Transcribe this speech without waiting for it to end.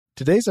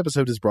Today's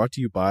episode is brought to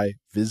you by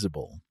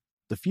Visible.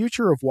 The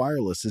future of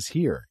wireless is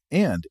here,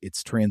 and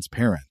it's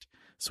transparent.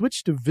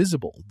 Switch to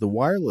Visible, the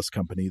wireless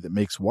company that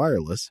makes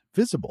wireless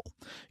visible.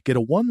 Get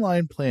a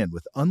one-line plan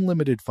with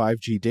unlimited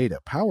 5G data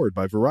powered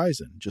by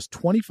Verizon, just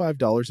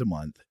 $25 a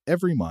month,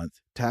 every month,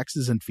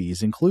 taxes and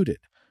fees included.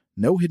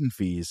 No hidden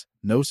fees,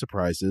 no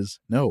surprises,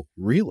 no,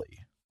 really.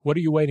 What are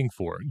you waiting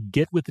for?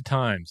 Get with the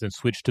times and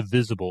switch to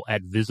Visible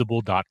at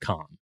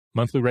Visible.com.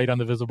 Monthly rate on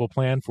the Visible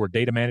plan for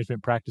data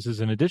management practices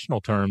and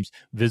additional terms,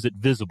 visit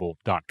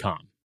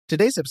Visible.com.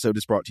 Today's episode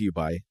is brought to you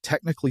by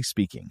Technically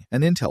Speaking, an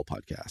Intel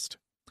podcast.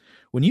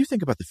 When you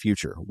think about the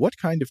future, what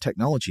kind of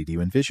technology do you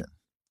envision?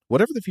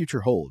 Whatever the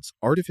future holds,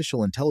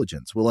 artificial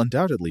intelligence will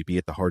undoubtedly be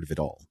at the heart of it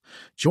all.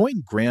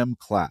 Join Graham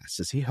Class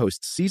as he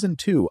hosts Season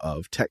 2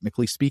 of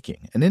Technically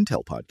Speaking, an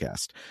Intel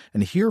podcast,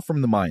 and hear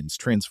from the minds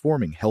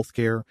transforming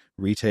healthcare,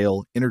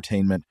 retail,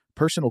 entertainment,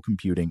 personal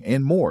computing,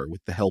 and more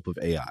with the help of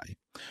AI.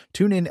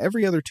 Tune in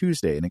every other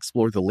Tuesday and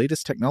explore the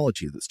latest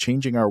technology that's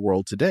changing our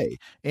world today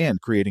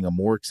and creating a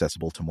more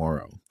accessible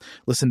tomorrow.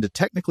 Listen to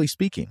Technically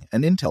Speaking,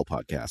 an Intel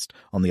podcast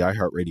on the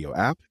iHeartRadio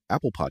app,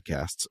 Apple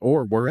Podcasts,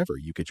 or wherever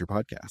you get your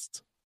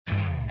podcasts.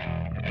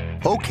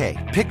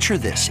 Okay, picture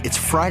this. It's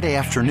Friday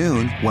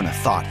afternoon when a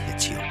thought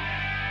hits you.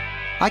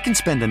 I can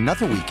spend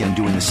another weekend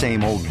doing the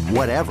same old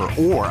whatever,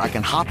 or I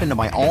can hop into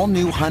my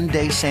all-new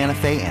Hyundai Santa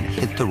Fe and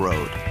hit the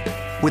road.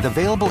 With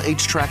available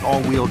H-Track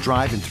all-wheel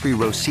drive and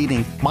 3-row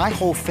seating, my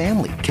whole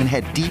family can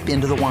head deep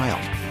into the wild.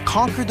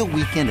 Conquer the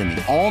weekend in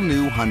the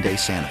all-new Hyundai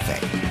Santa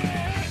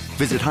Fe.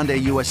 Visit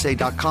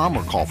HyundaiUSA.com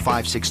or call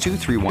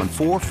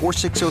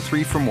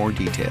 562-314-4603 for more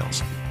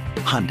details.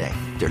 Hyundai,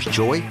 there's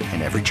joy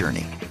in every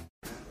journey.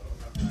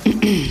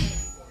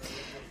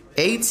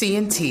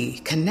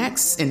 AT&T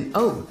connects an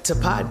ode to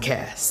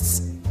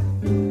podcasts.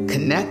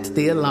 Connect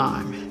the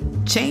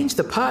alarm. Change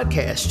the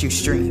podcast you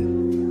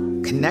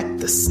stream. Connect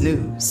the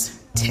snooze.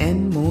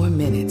 10 more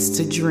minutes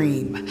to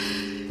dream.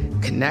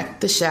 Connect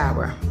the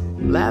shower.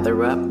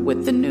 Lather up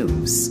with the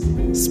news.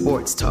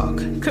 Sports talk,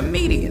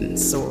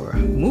 comedians, or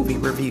movie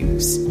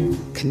reviews.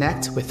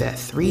 Connect with that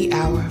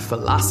 3-hour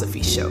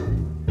philosophy show.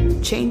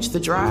 Change the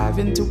drive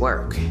into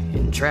work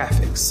in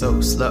traffic so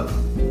slow.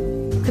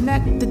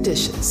 Connect the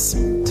dishes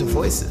to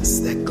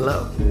voices that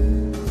glow.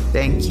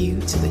 Thank you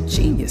to the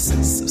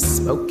geniuses of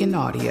spoken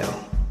audio.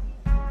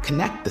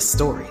 Connect the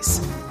stories.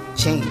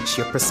 Change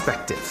your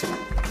perspective.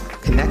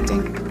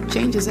 Connecting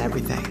changes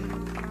everything.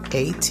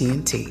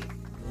 AT&T.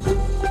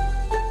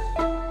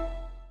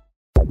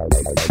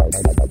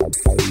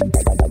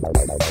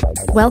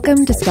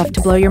 Welcome to Stuff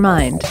to Blow Your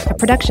Mind, a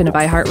production of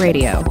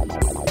iHeartRadio.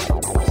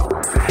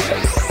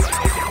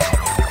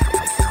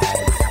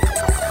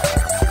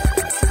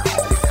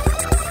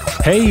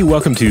 Hey,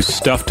 welcome to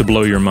Stuff to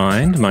Blow Your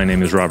Mind. My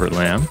name is Robert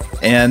Lamb.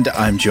 And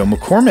I'm Joe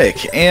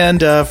McCormick.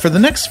 And for the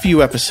next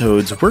few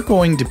episodes, we're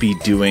going to be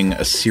doing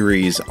a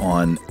series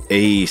on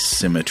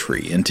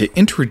asymmetry. And to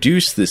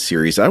introduce this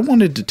series, I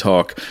wanted to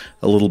talk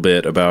a little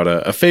bit about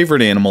a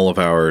favorite animal of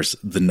ours,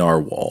 the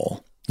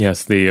narwhal.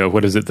 Yes,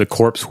 the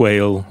corpse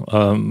whale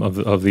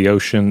of the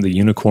ocean, the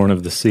unicorn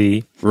of the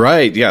sea.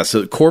 Right, yeah,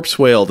 so corpse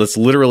whale, that's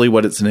literally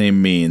what its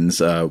name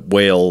means.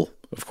 Whale,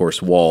 of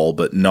course, wall,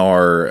 but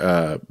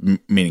nar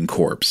meaning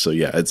corpse. So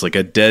yeah, it's like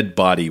a dead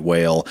body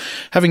whale,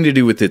 having to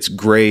do with its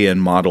gray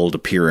and mottled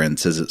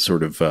appearance as it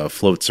sort of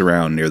floats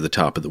around near the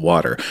top of the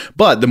water.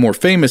 But the more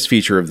famous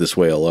feature of this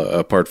whale,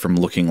 apart from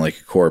looking like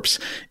a corpse,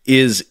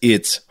 is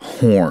its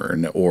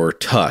horn or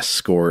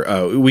tusk, or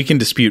we can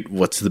dispute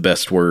what's the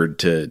best word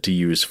to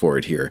use for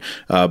it here.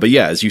 But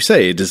yeah, as you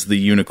say, it is the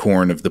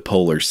unicorn of the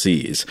polar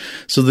seas.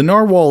 So the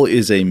narwhal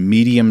is a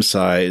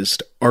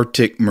medium-sized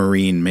Arctic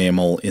marine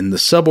mammal in the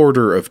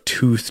suborder of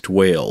toothed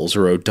whales,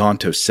 or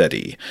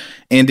Odontoceti,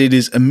 and it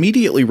is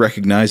immediately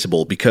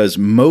recognizable because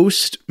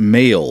most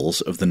males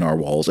of the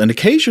narwhals, and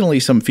occasionally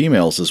some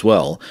females as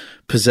well,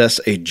 possess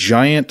a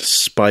giant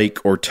spike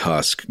or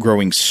tusk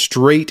growing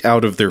straight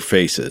out of their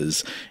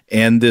faces,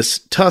 and this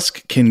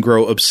tusk can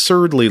grow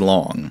absurdly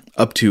long,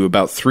 up to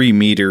about 3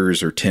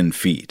 meters or 10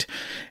 feet.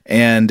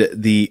 And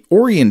the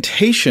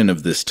orientation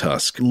of this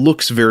tusk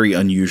looks very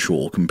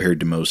unusual compared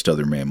to most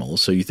other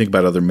mammals. So you think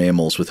about other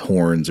mammals with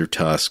horns or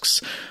tusks.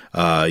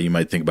 You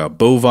might think about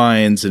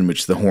bovines, in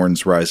which the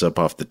horns rise up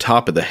off the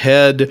top of the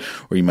head,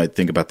 or you might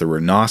think about the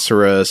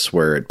rhinoceros,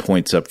 where it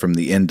points up from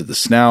the end of the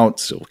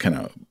snout, so kind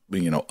of,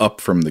 up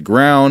from the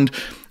ground.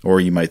 Or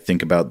you might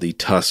think about the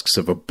tusks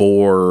of a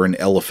boar or an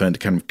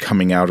elephant kind of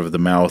coming out of the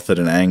mouth at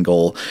an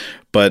angle.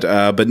 But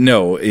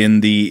no,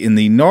 in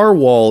the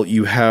narwhal,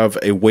 you have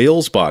a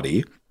whale's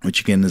body,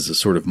 which again is a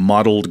sort of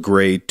mottled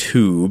gray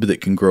tube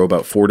that can grow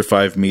about 4 to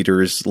 5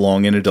 meters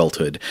long in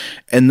adulthood.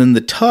 And then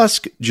the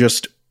tusk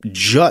just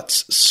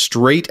juts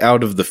straight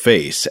out of the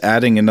face,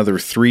 adding another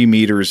 3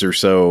 meters or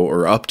so,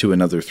 or up to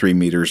another 3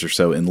 meters or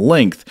so in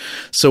length.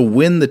 So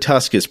when the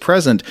tusk is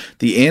present,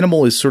 the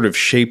animal is sort of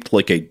shaped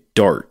like a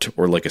dart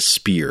or like a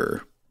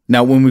spear.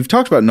 Now, when we've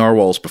talked about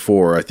narwhals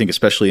before, I think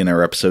especially in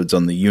our episodes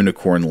on the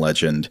unicorn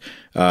legend,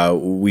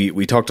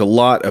 we talked a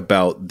lot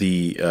about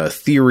the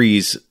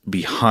theories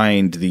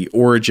behind the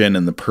origin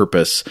and the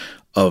purpose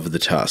of the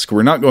tusk.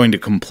 We're not going to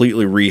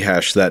completely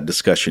rehash that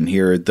discussion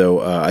here,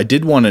 though I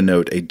did want to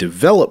note a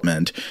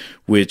development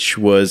which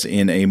was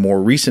in a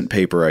more recent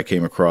paper I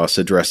came across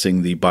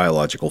addressing the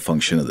biological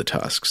function of the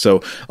tusk.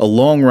 So a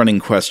long-running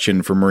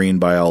question for marine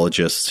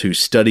biologists who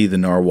study the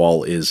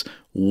narwhal is,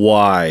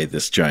 why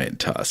this giant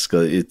tusk?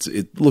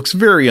 It looks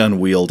very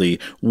unwieldy.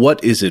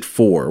 What is it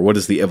for? What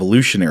is the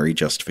evolutionary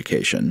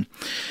justification?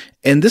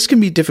 And this can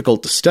be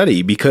difficult to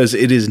study because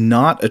it is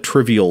not a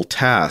trivial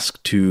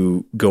task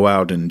to go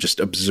out and just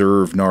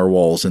observe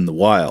narwhals in the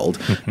wild.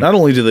 Not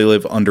only do they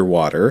live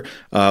underwater,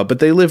 but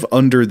they live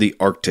under the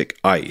Arctic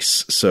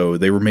ice, so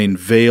they remain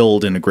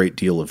veiled in a great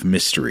deal of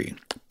mystery.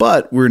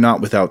 But we're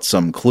not without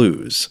some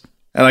clues.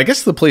 And I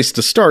guess the place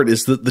to start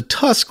is that the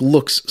tusk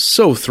looks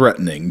so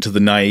threatening to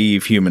the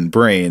naive human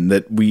brain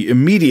that we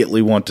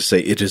immediately want to say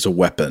it is a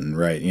weapon,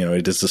 right? You know,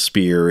 it is a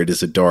spear, it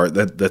is a dart.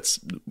 That's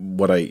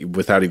what I,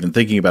 without even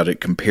thinking about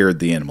it, compared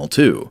the animal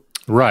to.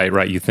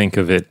 Right. You think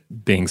of it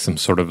being some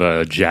sort of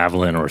a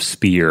javelin or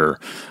spear,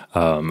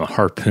 a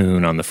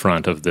harpoon on the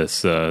front of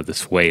this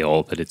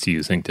whale that it's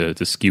using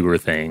to skewer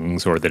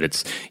things, or that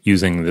it's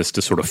using this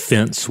to sort of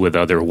fence with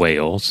other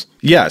whales.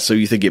 Yeah, so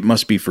you think it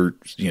must be for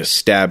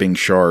stabbing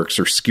sharks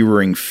or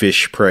skewering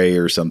fish prey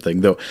or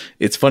something. Though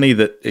it's funny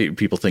that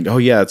people think, oh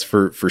yeah, it's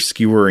for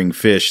skewering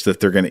fish that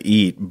they're going to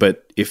eat.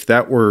 But if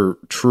that were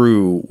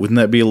true, wouldn't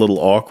that be a little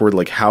awkward?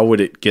 Like, how would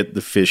it get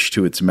the fish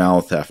to its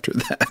mouth after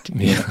that?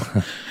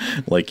 Yeah.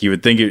 Like, you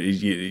would think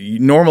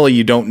normally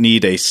you don't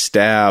need a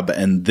stab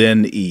and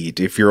then eat.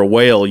 If you're a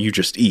whale, you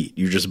just eat.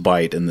 You just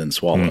bite and then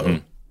swallow.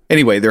 Mm-hmm.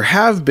 Anyway, there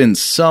have been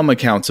some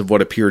accounts of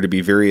what appear to be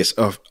various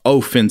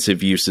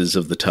offensive uses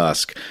of the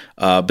tusk,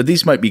 but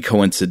these might be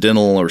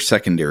coincidental or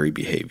secondary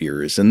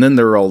behaviors. And then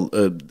there are all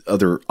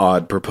other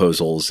odd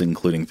proposals,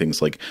 including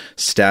things like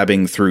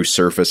stabbing through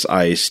surface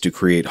ice to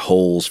create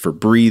holes for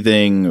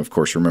breathing. Of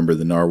course, remember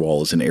the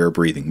narwhal is an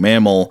air-breathing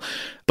mammal.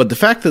 But the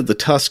fact that the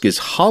tusk is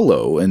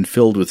hollow and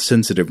filled with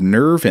sensitive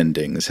nerve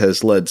endings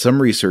has led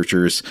some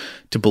researchers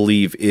to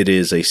believe it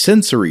is a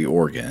sensory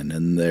organ,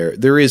 and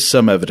there is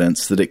some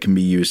evidence that it can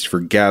be used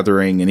for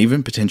gathering and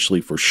even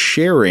potentially for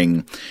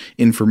sharing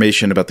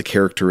information about the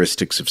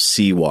characteristics of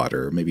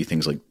seawater, maybe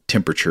things like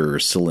temperature,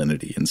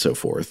 salinity, and so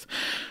forth.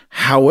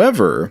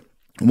 However,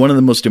 one of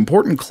the most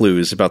important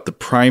clues about the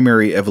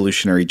primary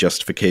evolutionary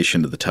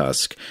justification of the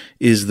tusk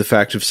is the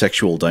fact of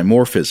sexual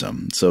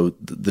dimorphism. So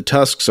the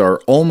tusks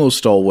are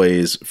almost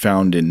always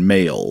found in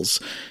males,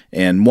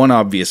 and one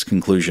obvious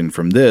conclusion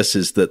from this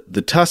is that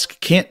the tusk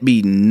can't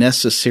be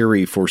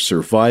necessary for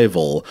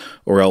survival,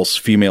 or else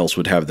females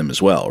would have them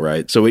as well,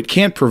 right? So it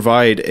can't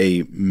provide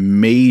a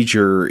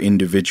major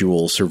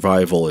individual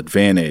survival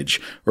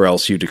advantage, or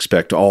else you'd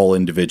expect all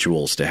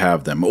individuals to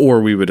have them, or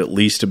we would at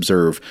least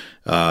observe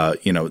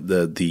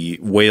the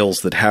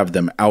whales that have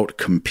them out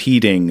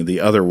competing the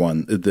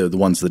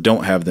ones that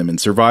don't have them in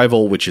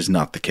survival, which is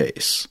not the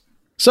case.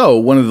 So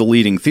one of the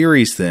leading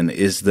theories then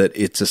is that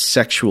it's a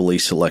sexually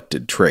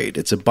selected trait.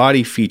 It's a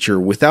body feature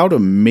without a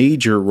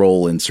major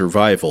role in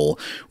survival,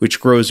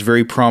 which grows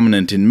very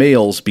prominent in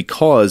males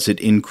because it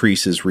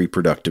increases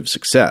reproductive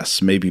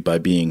success, maybe by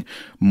being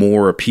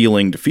more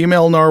appealing to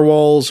female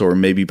narwhals, or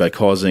maybe by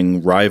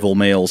causing rival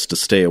males to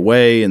stay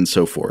away, and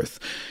so forth.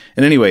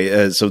 And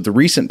anyway, so the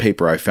recent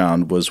paper I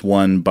found was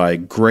one by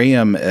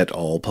Graham et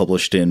al.,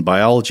 published in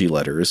Biology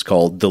Letters,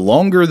 called "The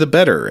Longer the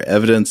Better: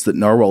 Evidence that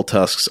Narwhal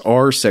Tusks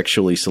Are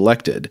Sexually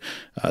Selected."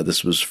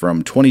 This was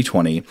from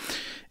 2020.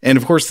 And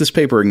of course, this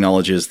paper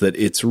acknowledges that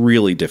it's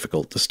really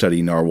difficult to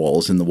study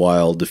narwhals in the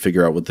wild to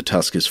figure out what the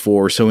tusk is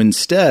for. So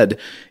instead,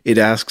 it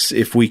asks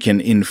if we can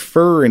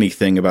infer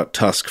anything about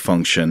tusk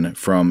function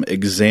from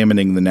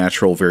examining the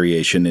natural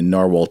variation in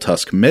narwhal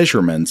tusk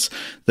measurements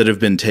that have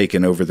been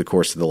taken over the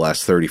course of the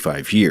last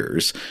 35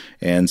 years.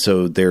 And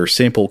so their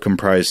sample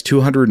comprised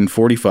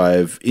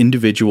 245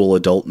 individual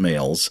adult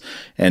males.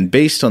 And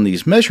based on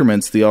these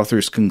measurements, the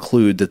authors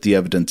conclude that the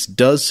evidence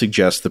does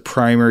suggest the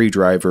primary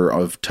driver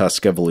of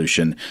tusk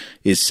evolution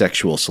is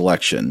sexual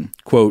selection.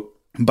 Quote,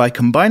 "By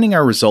combining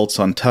our results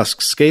on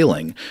tusk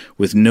scaling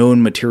with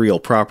known material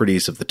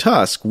properties of the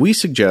tusk, we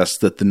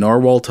suggest that the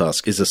narwhal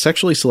tusk is a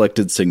sexually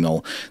selected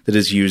signal that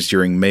is used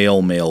during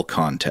male-male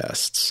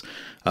contests."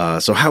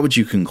 So how would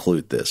you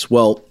conclude this?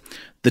 Well,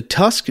 the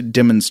tusk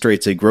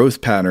demonstrates a growth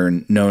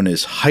pattern known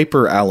as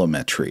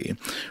hyperallometry,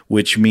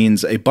 which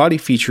means a body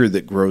feature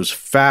that grows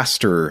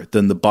faster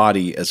than the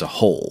body as a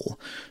whole.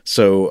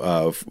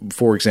 So,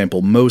 for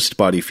example, most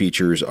body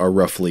features are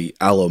roughly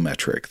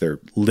allometric.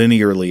 They're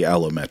linearly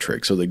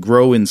allometric, so they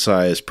grow in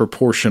size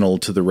proportional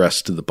to the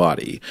rest of the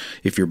body.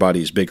 If your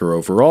body is bigger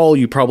overall,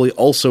 you probably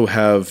also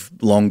have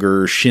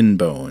longer shin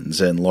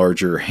bones and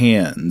larger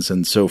hands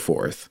and so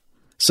forth.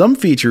 Some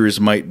features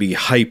might be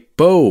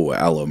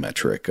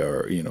hypoallometric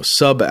or,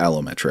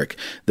 suballometric.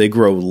 They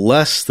grow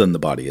less than the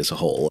body as a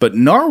whole. But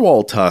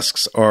narwhal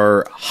tusks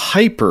are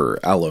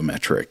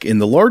hyperallometric. In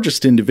the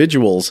largest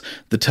individuals,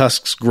 the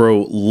tusks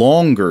grow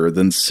longer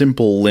than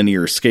simple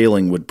linear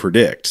scaling would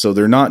predict. So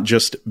they're not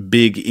just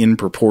big in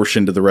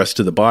proportion to the rest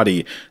of the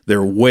body.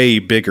 They're way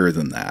bigger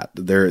than that.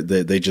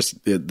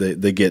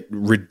 They get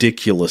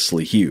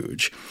ridiculously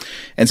huge.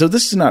 And so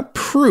this is not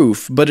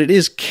proof, but it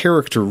is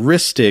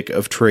characteristic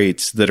of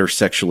traits that are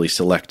sexually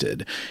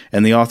selected.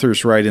 And the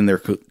authors write in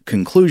their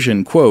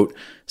conclusion, quote,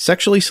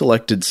 "Sexually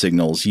selected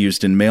signals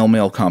used in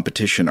male-male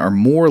competition are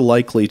more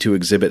likely to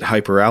exhibit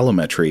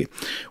hyperallometry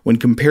when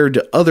compared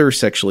to other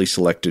sexually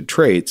selected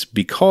traits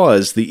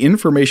because the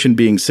information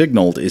being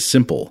signaled is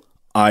simple.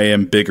 I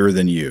am bigger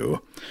than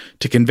you.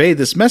 To convey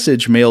this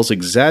message, males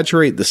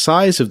exaggerate the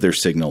size of their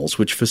signals,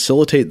 which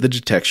facilitate the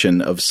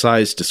detection of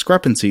size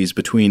discrepancies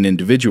between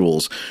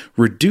individuals,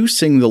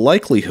 reducing the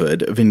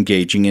likelihood of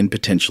engaging in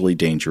potentially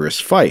dangerous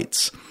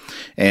fights."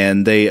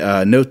 And they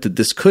note that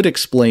this could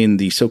explain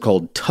the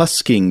so-called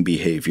tusking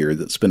behavior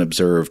that's been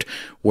observed,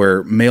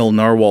 where male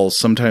narwhals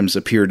sometimes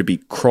appear to be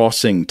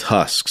crossing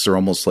tusks or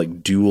almost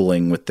like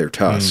dueling with their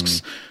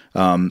tusks.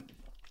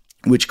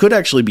 Which could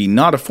actually be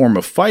not a form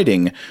of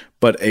fighting,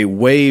 but a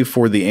way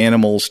for the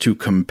animals to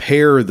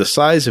compare the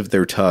size of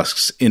their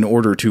tusks in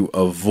order to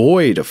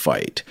avoid a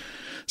fight.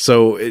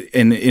 So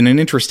in an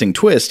interesting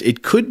twist,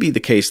 it could be the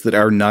case that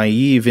our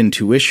naive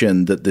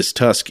intuition that this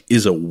tusk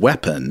is a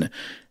weapon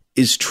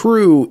is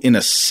true in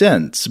a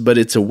sense, but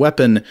it's a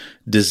weapon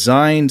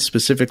designed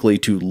specifically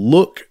to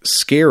look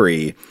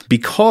scary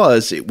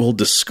because it will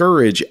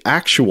discourage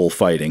actual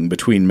fighting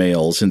between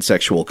males in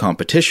sexual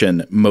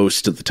competition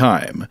most of the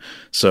time.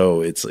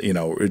 So it's,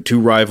 two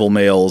rival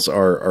males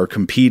are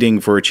competing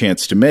for a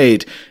chance to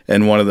mate,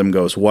 and one of them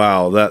goes,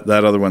 wow, that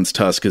other one's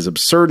tusk is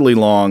absurdly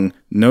long.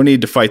 No need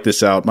to fight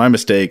this out. My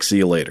mistake. See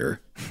you later.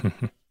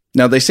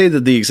 Now, they say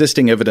that the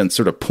existing evidence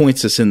sort of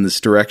points us in this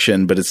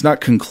direction, but it's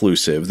not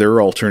conclusive. There are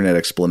alternate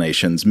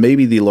explanations.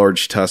 Maybe the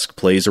large tusk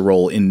plays a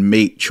role in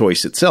mate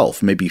choice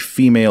itself. Maybe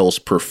females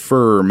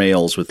prefer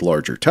males with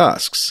larger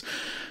tusks.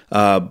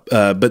 But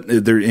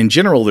in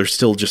general, there's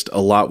still just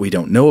a lot we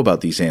don't know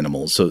about these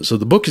animals. So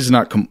the book is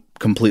not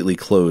completely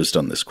closed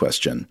on this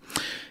question.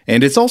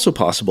 And it's also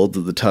possible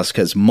that the tusk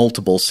has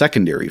multiple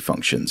secondary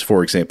functions,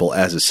 for example,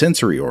 as a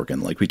sensory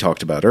organ, like we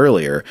talked about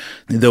earlier.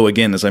 Though,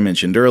 again, as I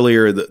mentioned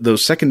earlier,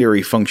 those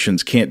secondary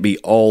functions can't be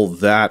all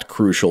that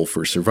crucial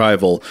for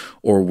survival,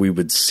 or we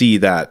would see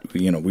that,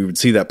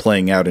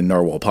 playing out in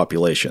narwhal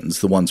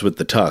populations. The ones with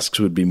the tusks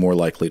would be more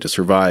likely to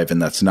survive,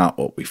 and that's not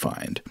what we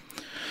find.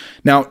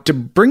 Now, to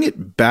bring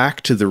it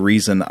back to the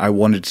reason I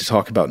wanted to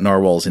talk about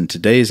narwhals in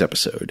today's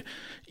episode,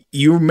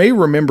 you may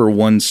remember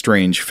one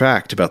strange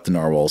fact about the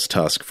narwhal's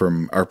tusk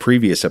from our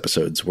previous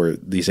episodes where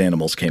these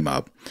animals came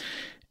up,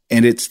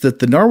 and it's that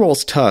the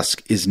narwhal's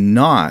tusk is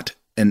not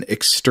an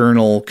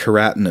external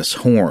keratinous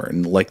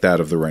horn like that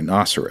of the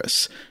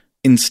rhinoceros.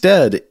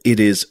 Instead,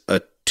 it is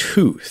a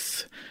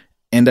tooth.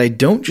 And I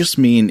don't just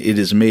mean it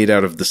is made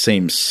out of the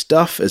same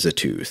stuff as a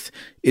tooth.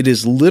 It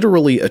is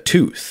literally a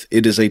tooth.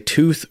 It is a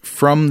tooth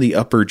from the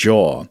upper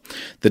jaw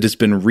that has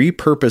been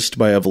repurposed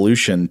by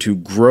evolution to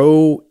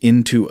grow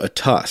into a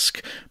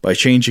tusk by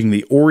changing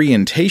the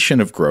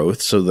orientation of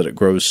growth so that it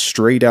grows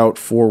straight out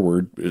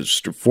forward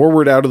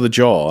out of the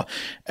jaw,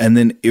 and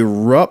then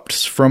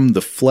erupts from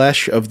the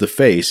flesh of the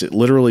face. It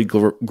literally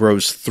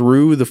grows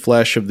through the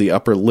flesh of the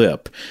upper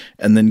lip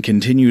and then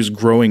continues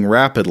growing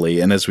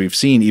rapidly, and as we've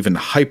seen, even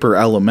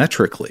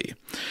hyperallometrically.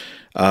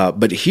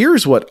 But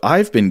here's what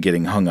I've been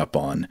getting hung up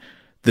on.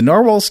 The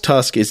narwhal's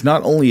tusk is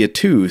not only a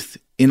tooth,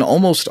 in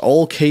almost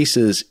all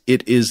cases,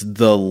 it is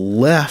the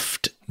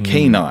left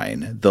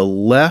canine, the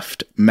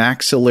left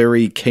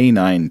maxillary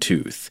canine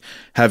tooth,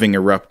 having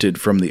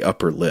erupted from the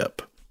upper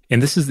lip.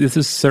 And this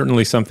is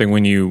certainly something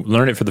when you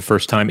learn it for the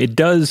first time, it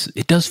does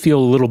feel a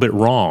little bit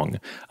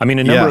wrong. I mean,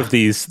 a number of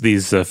these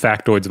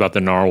factoids about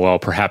the narwhal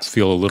perhaps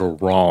feel a little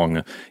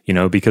wrong,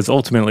 because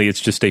ultimately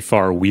it's just a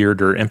far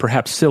weirder and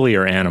perhaps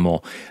sillier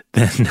animal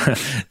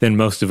than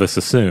most of us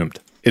assumed.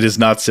 It is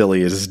not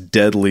silly. It is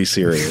deadly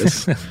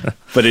serious.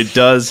 But it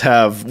does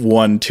have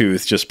one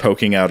tooth just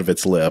poking out of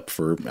its lip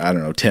for,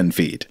 10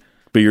 feet.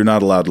 But you're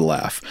not allowed to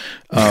laugh.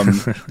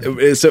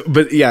 Anyway,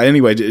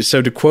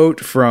 so to quote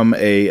from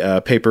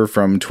a paper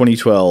from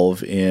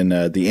 2012 in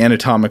the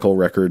Anatomical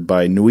Record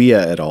by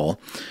Nguyen et al.,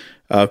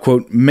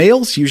 quote,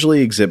 males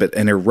usually exhibit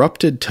an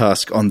erupted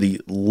tusk on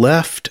the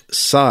left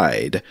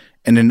side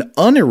and an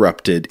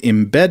unerupted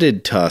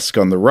embedded tusk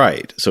on the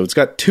right. So it's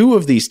got two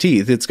of these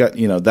teeth. It's got,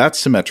 that's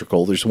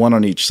symmetrical. There's one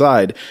on each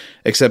side,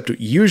 except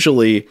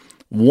usually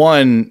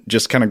one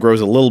just kind of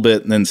grows a little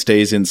bit and then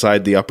stays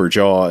inside the upper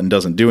jaw and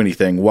doesn't do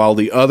anything, while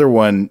the other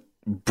one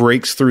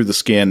breaks through the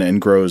skin and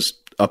grows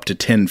up to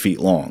 10 feet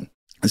long.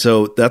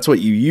 So that's what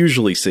you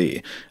usually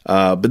see.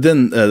 But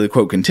then the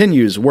quote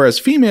continues, whereas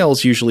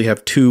females usually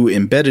have 2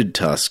 embedded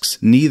tusks,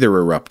 neither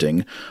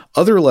erupting.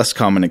 Other less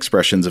common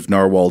expressions of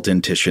narwhal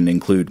dentition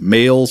include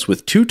males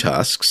with 2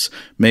 tusks,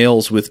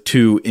 males with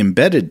 2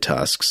 embedded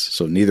tusks,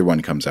 so neither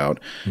one comes out,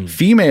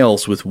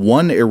 females with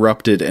 1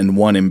 erupted and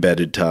 1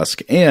 embedded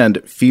tusk,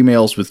 and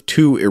females with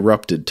 2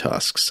 erupted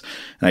tusks.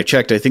 And I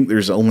checked, I think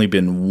there's only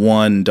been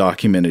 1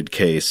 documented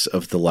case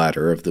of the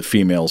latter, of the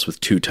females with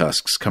 2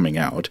 tusks coming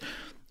out.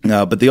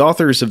 But the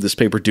authors of this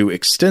paper do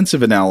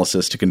extensive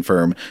analysis to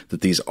confirm that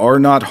these are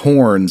not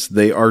horns,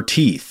 they are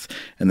teeth,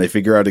 and they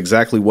figure out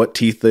exactly what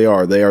teeth they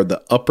are. They are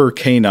the upper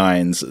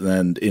canines,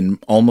 and in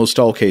almost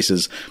all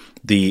cases,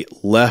 the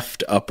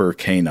left upper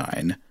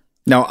canine.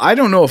 Now, I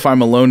don't know if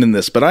I'm alone in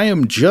this, but I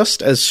am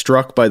just as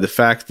struck by the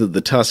fact that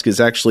the tusk is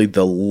actually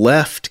the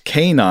left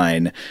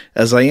canine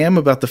as I am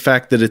about the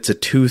fact that it's a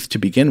tooth to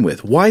begin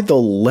with. Why the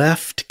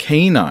left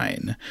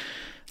canine?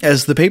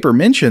 As the paper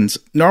mentions,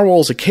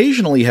 narwhals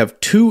occasionally have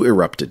 2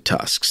 erupted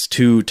tusks,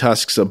 2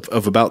 tusks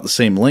of about the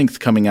same length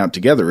coming out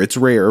together. It's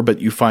rare, but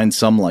you find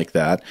some like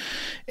that.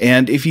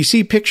 And if you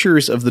see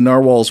pictures of the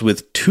narwhals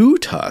with 2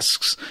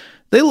 tusks,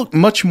 they look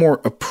much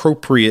more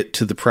appropriate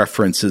to the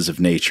preferences of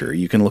nature.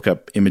 You can look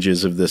up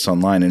images of this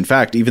online. In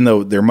fact, even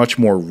though they're much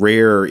more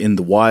rare in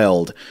the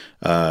wild,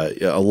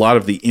 a lot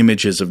of the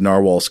images of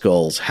narwhal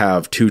skulls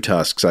have 2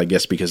 tusks, I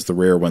guess because the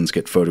rare ones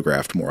get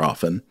photographed more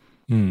often.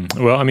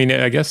 Well, I mean,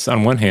 I guess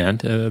on one hand,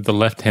 the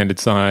left-handed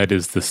side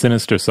is the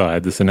sinister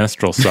side, the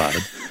sinestral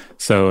side.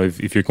 So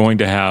if you're going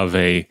to have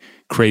a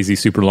crazy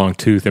super long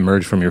tooth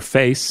emerge from your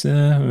face,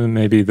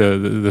 maybe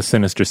the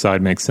sinister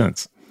side makes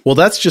sense. Well,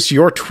 that's just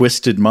your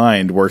twisted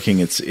mind working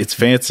its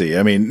fancy.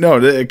 I mean,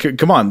 no,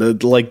 come on,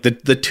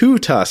 the 2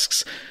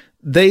 tusks,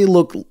 they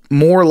look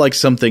more like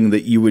something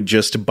that you would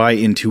just by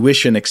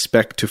intuition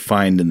expect to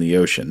find in the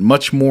ocean,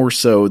 much more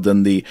so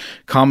than the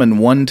common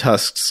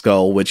 1-tusked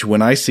skull, which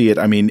when I see it,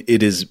 I mean,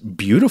 it is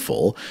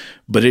beautiful,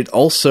 but it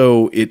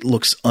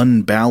looks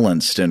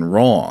unbalanced and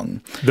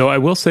wrong. Though I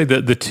will say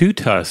that the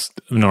 2-tusked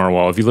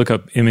narwhal, if you look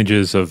up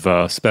images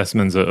of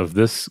specimens of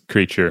this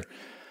creature,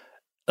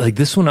 like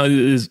this one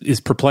is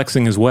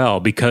perplexing as well,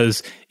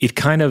 because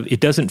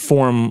it doesn't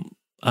form,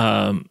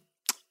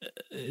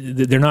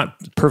 they're not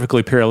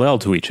perfectly parallel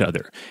to each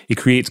other. It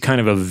creates kind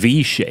of a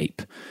V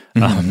shape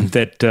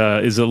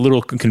that is a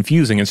little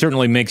confusing and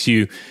certainly makes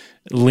you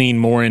lean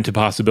more into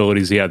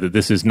possibilities, that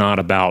this is not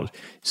about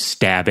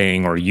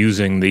stabbing or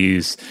using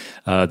these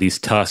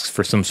tusks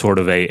for some sort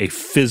of a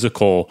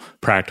physical,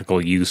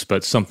 practical use,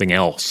 but something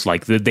else.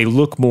 Like they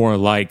look more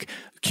like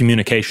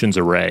communications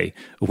array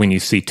when you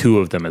see 2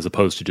 of them as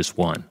opposed to just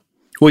 1.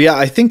 Well, yeah,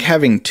 I think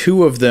having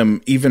 2 of them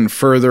even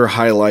further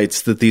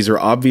highlights that these are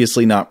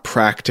obviously not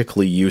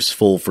practically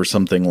useful for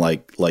something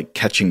like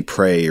catching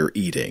prey or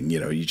eating. You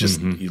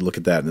look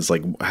at that and it's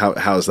like,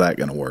 how's that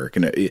going to work?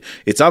 And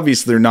it's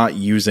obvious they're not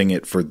using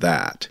it for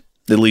that.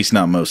 At least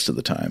not most of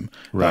the time.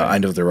 Right. I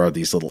know there are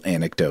these little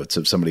anecdotes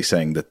of somebody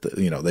saying that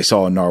they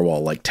saw a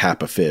narwhal like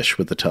tap a fish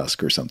with a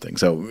tusk or something.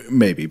 So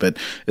maybe, but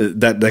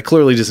that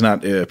clearly does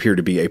not appear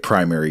to be a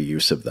primary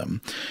use of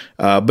them.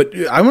 But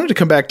I wanted to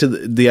come back to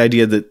the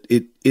idea that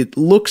it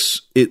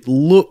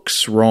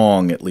looks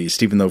wrong, at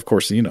least, even though of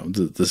course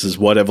this is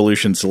what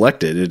evolution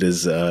selected.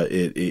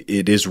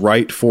 It is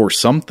right for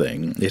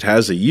something. It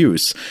has a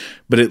use,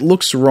 but it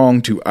looks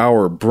wrong to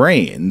our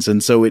brains,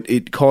 and so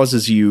it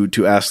causes you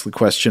to ask the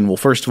question: well,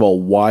 first of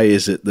all, why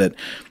is it that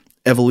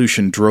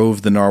evolution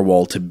drove the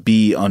narwhal to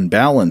be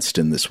unbalanced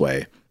in this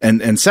way?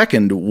 And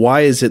second,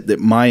 why is it that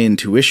my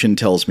intuition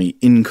tells me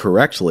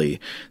incorrectly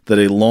that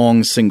a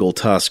long single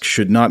tusk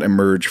should not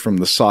emerge from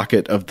the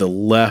socket of the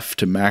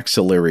left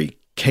maxillary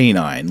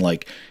canine?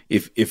 Like,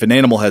 if an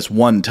animal has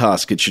 1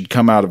 tusk, it should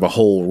come out of a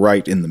hole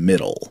right in the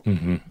middle.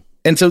 Mm-hmm.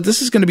 And so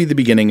this is going to be the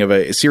beginning of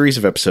a series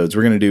of episodes.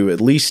 We're going to do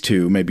at least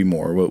 2, maybe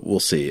more. We'll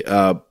see.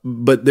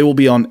 But they will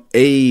be on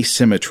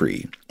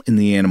asymmetry in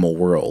the animal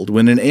world,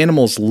 when an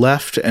animal's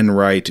left and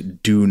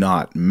right do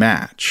not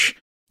match.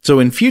 So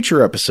in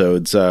future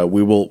episodes,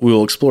 we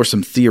will explore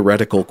some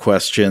theoretical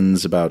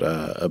questions about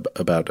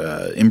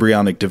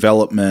embryonic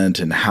development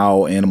and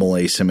how animal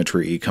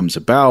asymmetry comes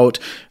about.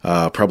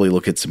 Probably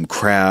look at some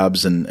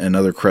crabs and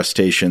other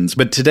crustaceans.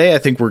 But today, I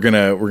think we're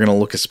gonna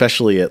look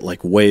especially at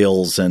like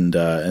whales and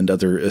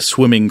other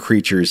swimming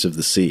creatures of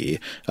the sea.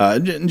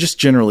 And just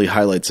generally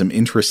highlight some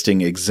interesting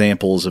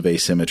examples of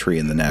asymmetry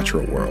in the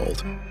natural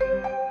world.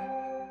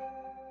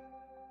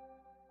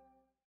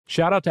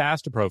 Shout out to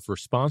Astepro for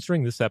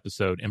sponsoring this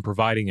episode and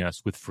providing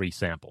us with free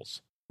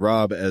samples.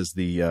 Rob, as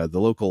the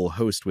local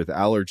host with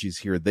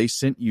allergies here, they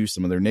sent you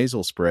some of their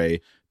nasal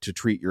spray to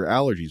treat your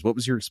allergies. What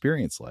was your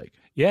experience like?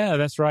 Yeah,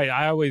 that's right.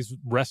 I always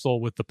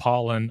wrestle with the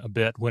pollen a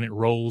bit when it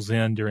rolls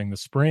in during the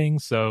spring,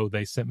 so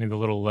they sent me the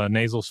little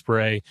nasal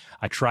spray.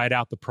 I tried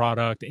out the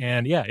product,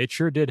 and yeah, it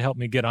sure did help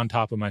me get on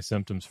top of my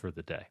symptoms for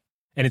the day.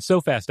 And it's so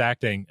fast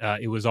acting,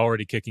 it was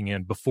already kicking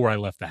in before I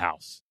left the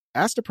house.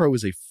 Astepro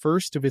is a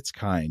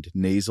first-of-its-kind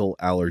nasal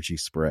allergy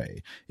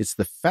spray. It's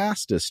the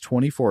fastest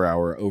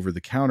 24-hour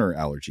over-the-counter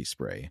allergy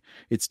spray.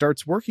 It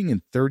starts working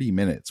in 30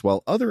 minutes,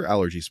 while other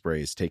allergy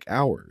sprays take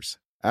hours.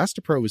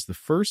 Astepro is the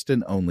first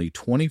and only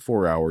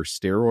 24-hour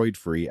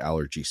steroid-free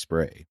allergy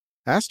spray.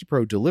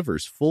 Astepro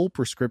delivers full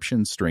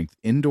prescription-strength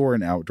indoor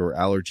and outdoor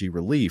allergy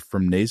relief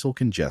from nasal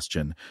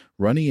congestion,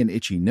 runny and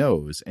itchy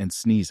nose, and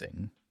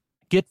sneezing.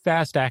 Get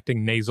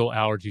fast-acting nasal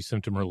allergy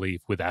symptom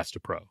relief with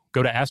Astepro.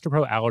 Go to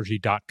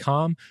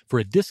asteproallergy.com for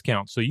a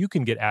discount so you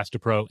can get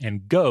Astepro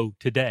and go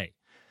today.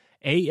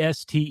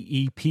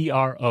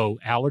 ASTEPRO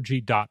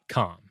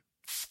allergy.com.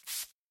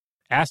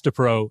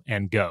 Astepro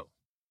and go.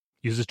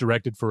 Use as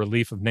directed for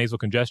relief of nasal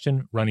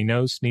congestion, runny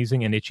nose,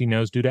 sneezing, and itchy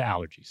nose due to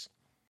allergies.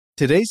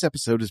 Today's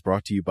episode is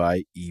brought to you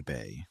by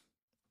eBay.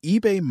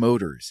 eBay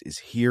Motors is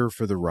here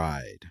for the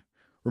ride.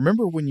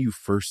 Remember when you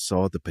first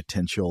saw the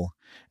potential?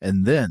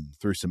 And then,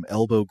 through some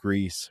elbow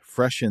grease,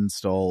 fresh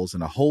installs,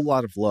 and a whole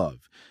lot of love,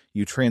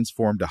 you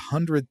transformed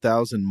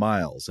 100,000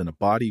 miles and a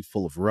body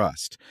full of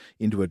rust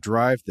into a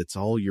drive that's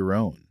all your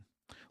own.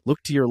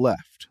 Look to your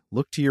left.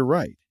 Look to your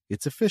right.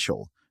 It's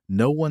official.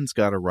 No one's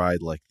got a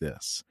ride like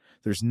this.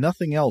 There's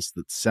nothing else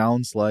that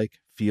sounds like,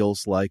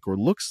 feels like, or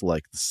looks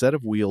like the set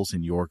of wheels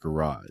in your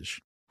garage.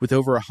 With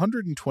over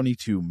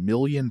 122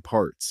 million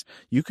parts,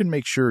 you can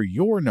make sure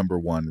your number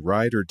one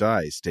ride or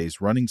die stays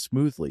running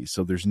smoothly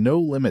so there's no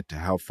limit to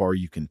how far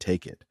you can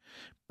take it.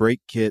 Brake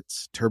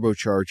kits,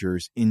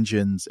 turbochargers,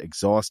 engines,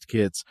 exhaust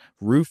kits,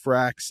 roof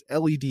racks,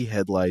 LED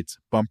headlights,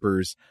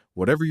 bumpers,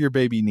 whatever your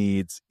baby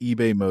needs,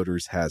 eBay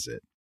Motors has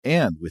it.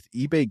 And with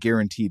eBay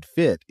Guaranteed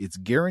Fit, it's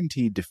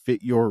guaranteed to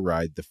fit your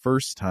ride the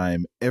first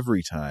time,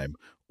 every time,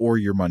 or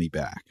your money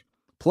back.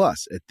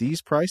 Plus, at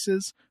these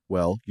prices,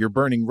 well, you're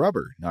burning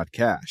rubber, not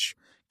cash.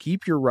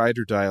 Keep your ride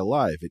or die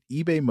alive at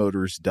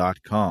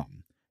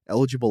ebaymotors.com.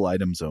 Eligible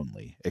items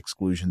only.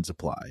 Exclusions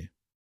apply.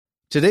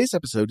 Today's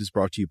episode is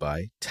brought to you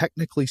by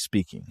Technically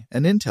Speaking,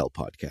 an Intel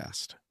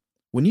podcast.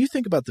 When you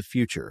think about the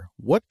future,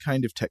 what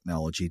kind of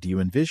technology do you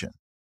envision?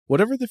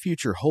 Whatever the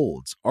future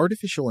holds,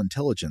 artificial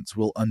intelligence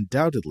will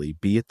undoubtedly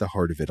be at the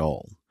heart of it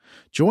all.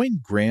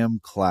 Join Graham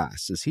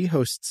Class as he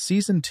hosts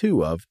Season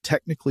 2 of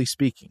Technically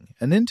Speaking,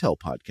 an Intel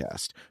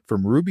podcast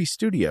from Ruby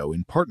Studio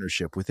in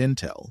partnership with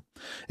Intel.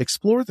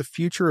 Explore the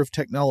future of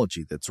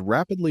technology that's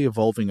rapidly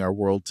evolving our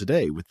world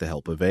today with the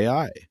help of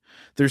AI.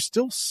 There's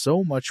still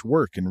so much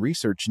work and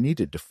research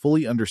needed to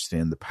fully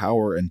understand the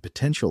power and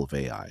potential of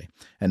AI,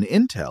 and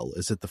Intel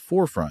is at the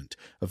forefront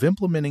of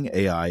implementing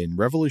AI in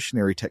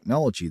revolutionary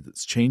technology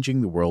that's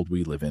changing the world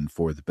we live in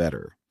for the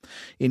better.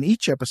 In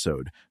each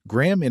episode,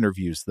 Graham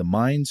interviews the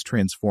minds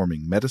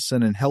transforming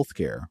medicine and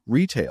healthcare,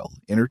 retail,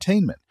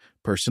 entertainment,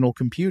 personal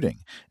computing,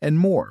 and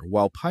more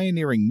while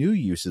pioneering new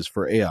uses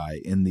for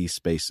AI in these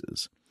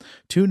spaces.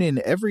 Tune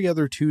in every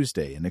other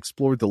Tuesday and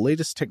explore the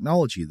latest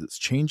technology that's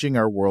changing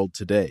our world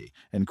today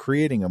and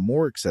creating a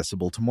more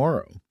accessible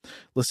tomorrow.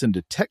 Listen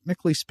to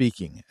Technically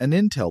Speaking, an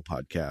Intel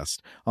podcast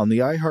on the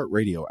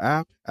iHeartRadio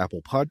app,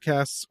 Apple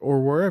Podcasts,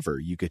 or wherever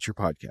you get your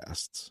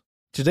podcasts.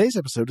 Today's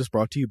episode is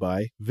brought to you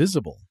by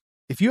Visible.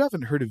 If you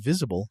haven't heard of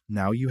Visible,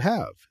 now you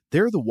have.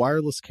 They're the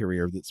wireless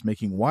carrier that's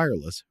making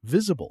wireless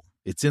visible.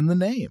 It's in the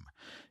name.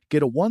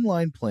 Get a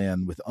one-line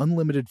plan with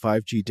unlimited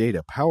 5G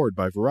data powered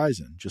by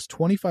Verizon, just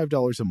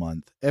 $25 a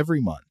month, every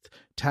month,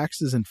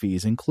 taxes and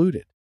fees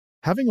included.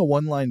 Having a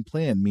one-line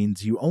plan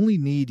means you only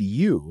need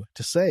you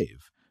to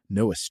save.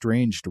 No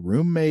estranged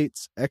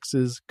roommates,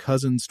 exes,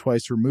 cousins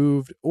twice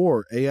removed,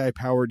 or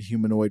AI-powered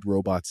humanoid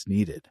robots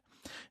needed.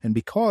 And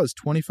because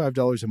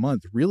 $25 a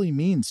month really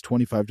means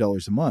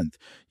 $25 a month,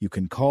 you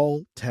can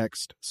call,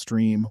 text,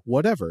 stream,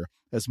 whatever,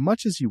 as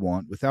much as you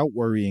want without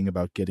worrying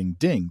about getting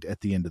dinged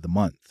at the end of the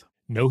month.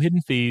 No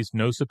hidden fees,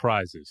 no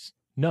surprises.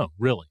 No,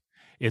 really.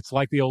 It's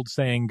like the old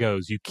saying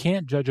goes, you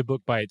can't judge a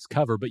book by its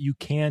cover, but you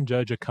can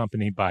judge a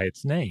company by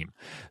its name.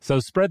 So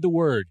spread the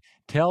word.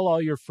 Tell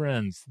all your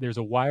friends there's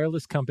a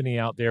wireless company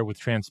out there with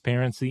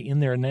transparency in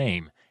their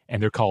name,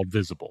 and they're called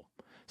Visible.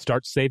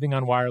 Start saving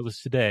on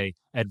wireless today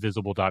at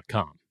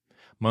Visible.com.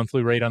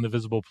 Monthly rate on the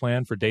Visible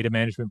plan for data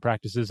management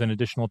practices and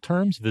additional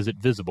terms, visit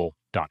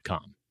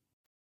Visible.com.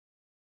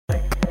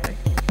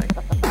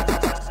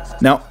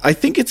 Now, I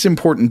think it's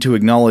important to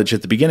acknowledge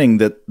at the beginning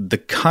that the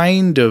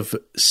kind of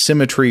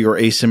symmetry or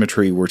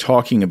asymmetry we're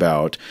talking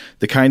about,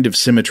 the kind of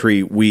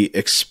symmetry we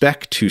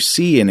expect to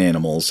see in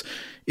animals,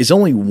 is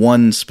only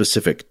one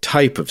specific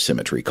type of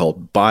symmetry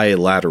called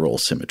bilateral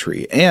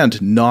symmetry,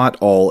 and not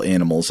all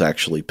animals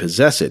actually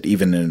possess it,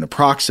 even in an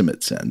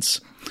approximate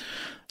sense.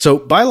 So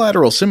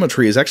bilateral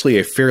symmetry is actually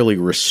a fairly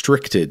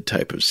restricted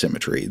type of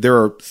symmetry. There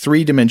are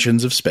 3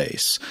 dimensions of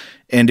space,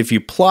 and if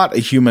you plot a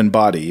human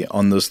body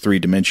on those 3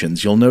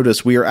 dimensions, you'll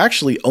notice we are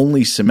actually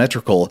only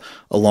symmetrical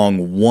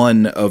along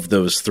one of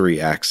those 3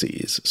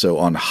 axes. So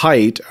on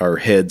height, our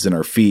heads and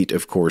our feet,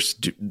 of course,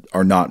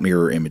 are not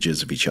mirror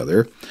images of each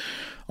other.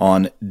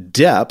 On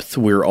depth,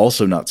 we're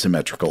also not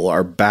symmetrical.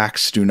 Our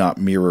backs do not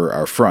mirror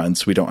our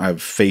fronts. We don't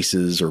have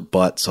faces or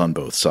butts on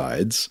both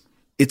sides.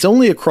 it's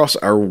only across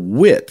our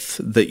width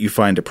that you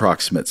find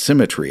approximate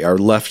symmetry. Our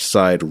left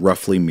side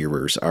roughly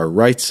mirrors our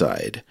right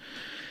side.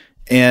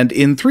 And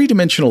in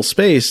three-dimensional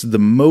space, the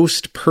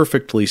most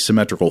perfectly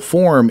symmetrical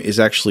form is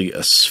actually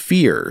a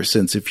sphere,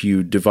 since if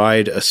you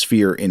divide a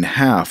sphere in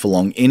half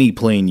along any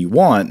plane you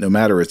want, no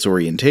matter its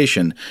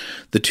orientation,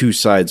 the two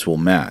sides will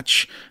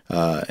match.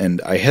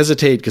 And I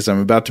hesitate because I'm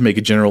about to make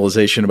a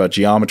generalization about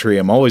geometry.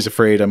 I'm always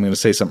afraid I'm going to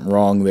say something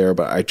wrong there,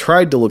 but I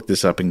tried to look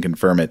this up and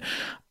confirm it.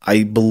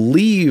 I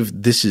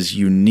believe this is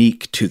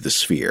unique to the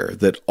sphere,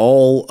 that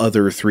all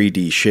other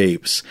 3D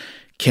shapes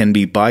can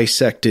be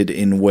bisected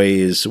in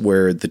ways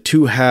where the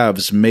two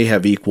halves may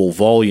have equal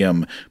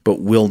volume but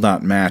will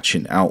not match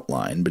in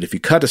outline. But if you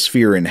cut a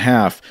sphere in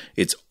half,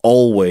 it's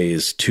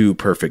always two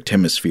perfect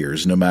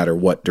hemispheres, no matter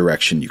what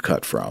direction you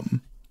cut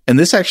from. And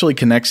this actually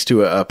connects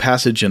to a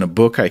passage in a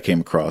book I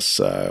came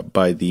across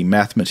by the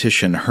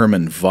mathematician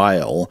Hermann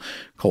Weyl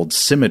called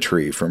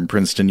Symmetry from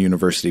Princeton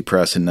University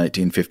Press in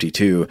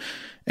 1952.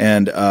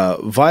 And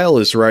Weyl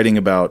is writing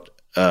about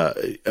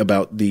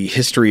the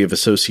history of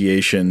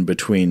association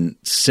between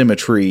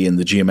symmetry in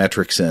the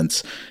geometric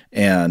sense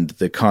and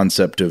the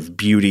concept of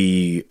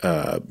beauty,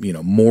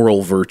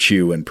 moral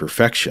virtue and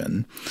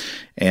perfection.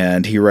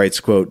 And he writes,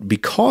 quote,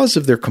 "Because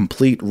of their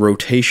complete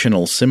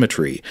rotational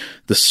symmetry,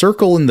 the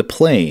circle in the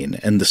plane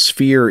and the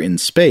sphere in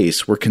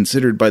space were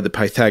considered by the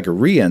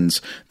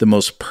Pythagoreans the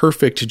most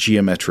perfect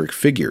geometric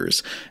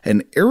figures,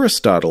 and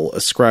Aristotle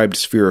ascribed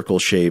spherical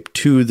shape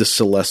to the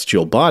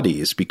celestial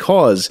bodies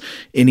because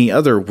any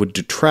other would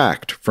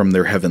detract from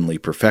their heavenly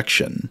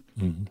perfection."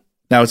 Mm-hmm.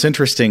 Now, it's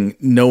interesting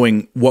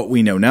knowing what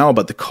we know now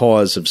about the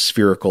cause of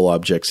spherical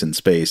objects in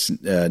space,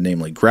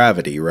 namely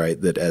gravity,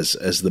 right? That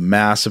as the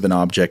mass of an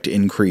object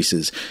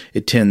increases,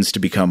 it tends to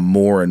become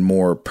more and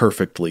more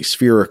perfectly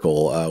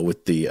spherical,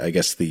 with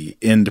the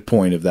end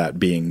point of that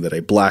being that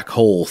a black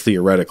hole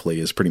theoretically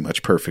is pretty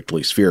much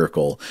perfectly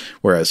spherical,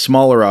 whereas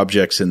smaller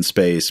objects in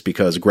space,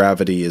 because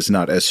gravity is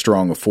not as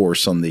strong a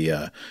force on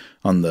the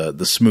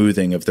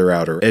smoothing of their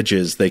outer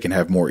edges, they can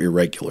have more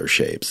irregular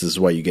shapes. This is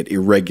why you get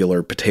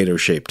irregular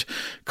potato-shaped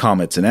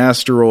comets and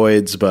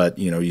asteroids, but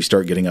you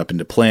start getting up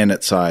into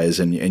planet size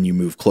and you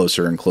move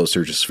closer and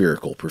closer to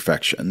spherical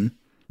perfection.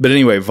 But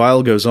anyway,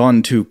 Weyl goes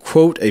on to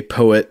quote a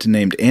poet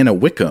named Anna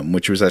Wickham,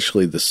 which was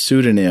actually the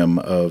pseudonym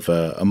of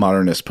a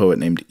modernist poet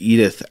named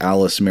Edith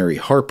Alice Mary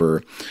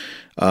Harper,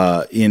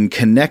 in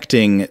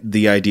connecting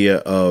the idea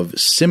of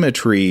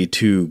symmetry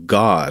to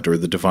God or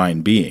the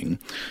divine being.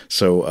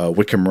 So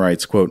Wickham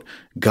writes, quote,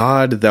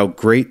 "God, thou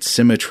great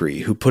symmetry,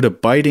 who put a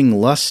biting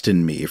lust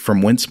in me,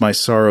 from whence my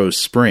sorrows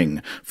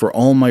spring, for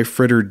all my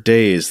frittered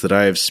days that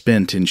I have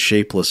spent in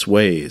shapeless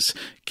ways,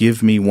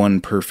 give me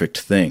one perfect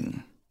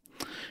thing."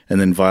 And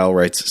then Weyl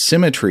writes,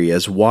 "Symmetry,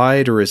 as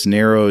wide or as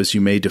narrow as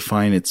you may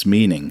define its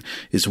meaning,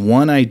 is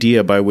one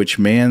idea by which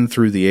man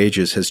through the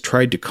ages has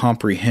tried to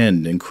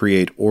comprehend and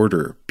create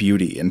order,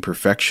 beauty, and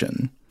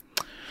perfection."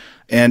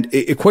 And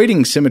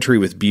equating symmetry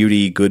with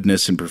beauty,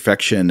 goodness, and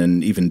perfection,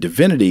 and even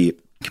divinity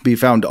can be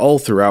found all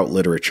throughout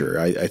literature.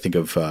 I think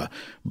of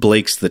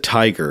Blake's The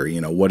Tiger,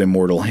 what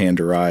immortal hand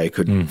or eye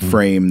could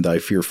frame thy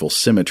fearful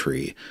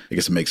symmetry. I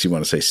guess it makes you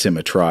want to say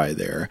symmetry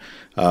there.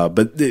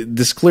 But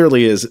this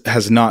clearly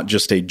has not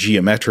just a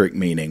geometric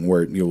meaning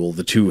where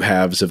the two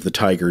halves of the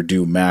tiger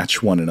do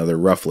match one another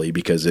roughly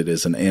because it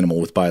is an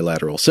animal with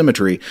bilateral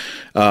symmetry,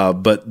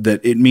 but that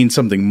it means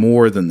something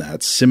more than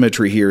that.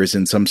 Symmetry here is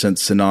in some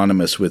sense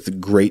synonymous with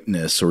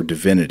greatness or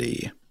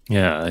divinity.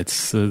 Yeah,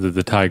 it's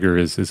the tiger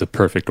is a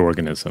perfect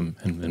organism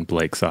in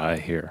Blake's eye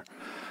here.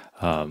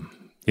 And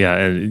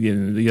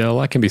a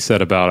lot can be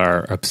said about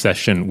our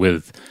obsession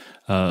with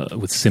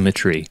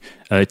symmetry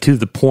to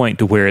the point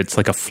to where it's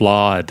like a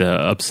flawed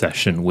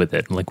obsession with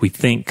it. Like we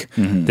think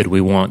that we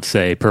want,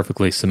 say,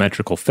 perfectly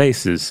symmetrical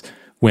faces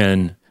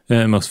when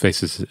most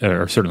faces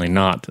are certainly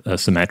not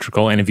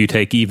symmetrical. And if you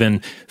take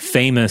even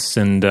famous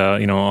and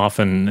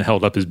often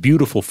held up as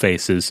beautiful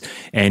faces,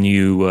 and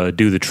you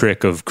do the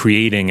trick of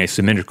creating a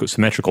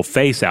symmetrical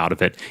face out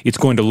of it, it's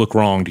going to look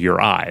wrong to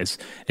your eyes.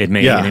 It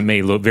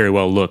may very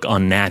well look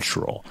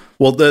unnatural.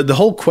 Well, the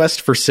whole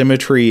quest for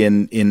symmetry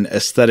in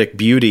aesthetic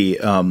beauty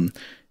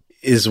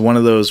is one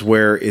of those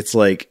where it's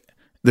like,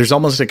 there's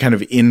almost a kind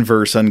of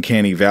inverse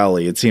uncanny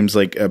valley. It seems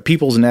like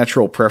people's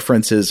natural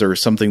preferences are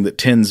something that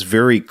tends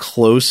very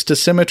close to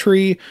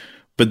symmetry,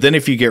 but then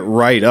if you get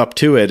right up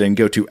to it and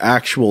go to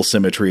actual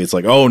symmetry, it's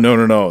like, oh,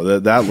 no,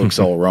 that looks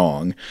all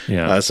wrong.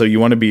 Yeah. So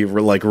you want to be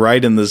like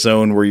right in the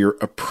zone where you're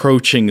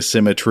approaching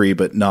symmetry,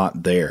 but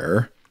not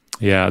there.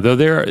 Yeah, though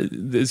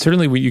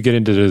certainly when you get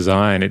into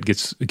design, it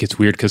gets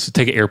weird because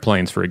take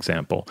airplanes, for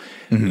example.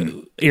 Mm-hmm.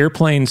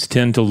 Airplanes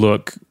tend to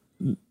look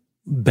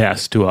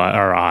best to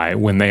our eye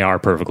when they are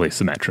perfectly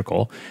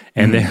symmetrical,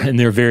 and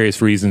there are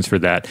various reasons for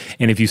that.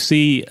 And if you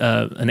see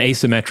an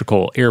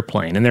asymmetrical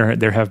airplane, and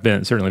there have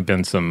certainly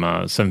been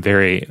some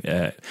very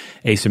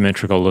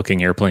asymmetrical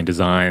looking airplane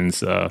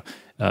designs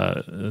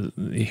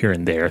here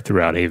and there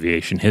throughout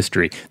aviation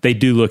history, they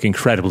do look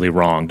incredibly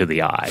wrong to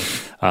the eye,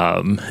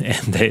 and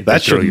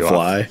that shouldn't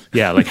fly.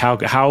 Yeah, like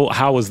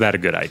how was that a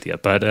good idea?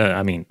 But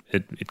I mean,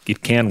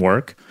 it can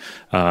work.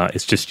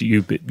 It's just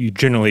you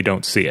generally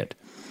don't see it.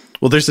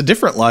 Well, there's a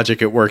different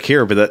logic at work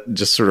here, but that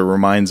just sort of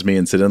reminds me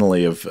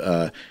incidentally of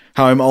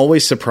how I'm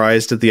always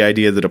surprised at the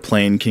idea that a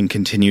plane can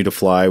continue to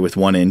fly with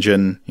one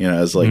engine,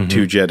 as like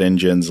two jet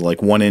engines,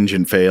 like one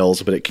engine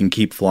fails, but it can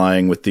keep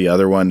flying with the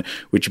other one,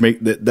 which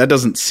that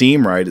doesn't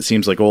seem right. It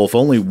seems like, if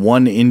only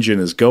one engine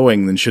is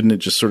going, then shouldn't it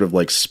just sort of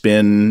like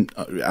spin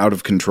out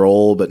of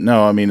control? But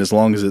no, I mean, as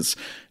long as it's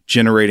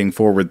generating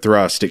forward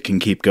thrust, it can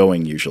keep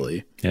going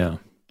usually. Yeah.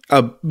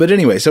 But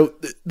anyway, so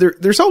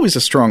there's always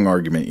a strong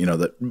argument,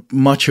 that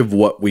much of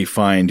what we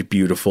find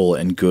beautiful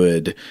and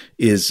good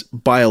is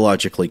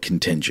biologically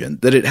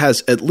contingent, that it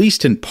has, at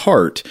least in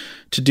part,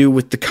 to do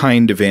with the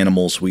kind of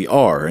animals we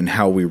are and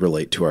how we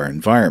relate to our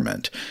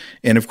environment.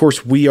 And of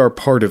course, we are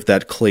part of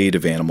that clade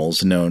of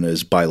animals known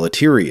as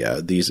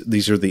bilateria.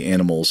 These are the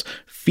animals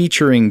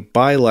featuring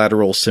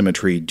bilateral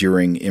symmetry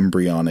during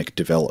embryonic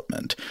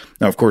development.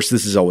 Now, of course,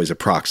 this is always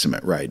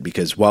approximate, right?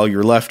 Because while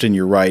your left and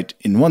your right,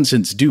 in one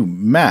sense, do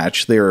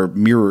match, they are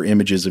mirror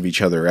images of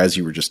each other, as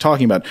you were just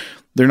talking about.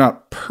 They're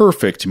not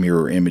perfect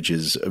mirror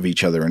images of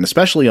each other, and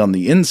especially on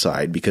the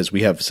inside, because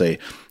we have, say,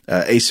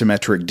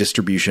 asymmetric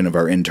distribution of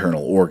our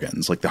internal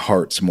organs, like the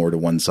heart's more to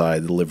one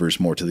side, the liver's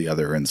more to the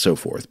other, and so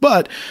forth.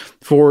 But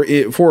for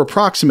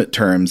approximate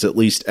terms, at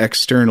least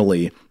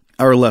externally,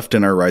 our left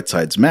and our right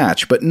sides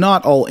match, but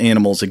not all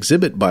animals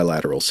exhibit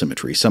bilateral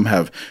symmetry. Some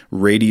have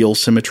radial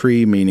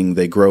symmetry, meaning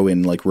they grow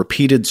in like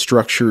repeated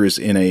structures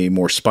in a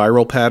more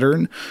spiral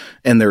pattern.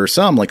 And there are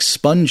some, like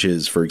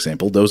sponges, for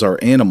example, those are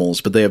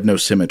animals, but they have no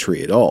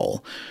symmetry at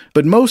all.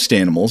 But most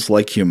animals,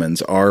 like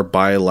humans, are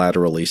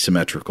bilaterally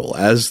symmetrical.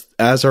 As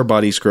our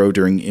bodies grow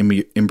during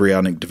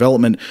embryonic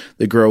development,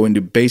 they grow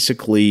into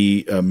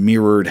basically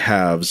mirrored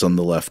halves on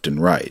the left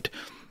and right.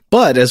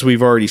 But as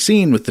we've already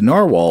seen with the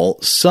narwhal,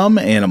 some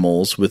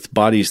animals with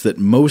bodies that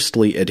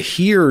mostly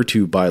adhere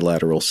to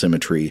bilateral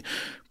symmetry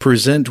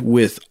present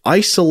with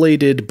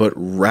isolated but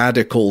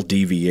radical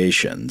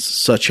deviations,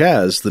 such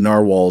as the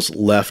narwhal's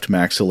left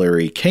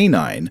maxillary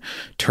canine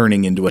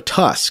turning into a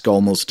tusk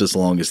almost as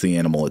long as the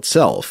animal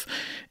itself.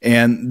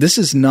 And this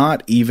is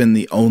not even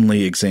the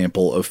only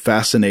example of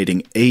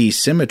fascinating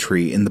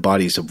asymmetry in the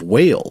bodies of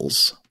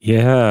whales.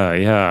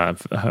 Yeah.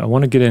 I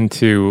want to get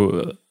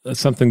into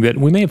something that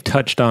we may have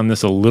touched on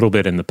this a little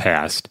bit in the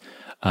past,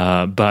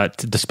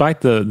 but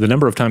despite the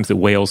number of times that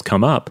whales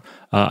come up,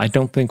 I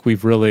don't think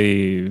we've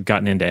really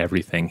gotten into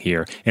everything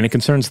here, and it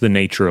concerns the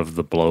nature of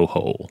the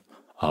blowhole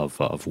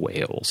of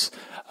whales.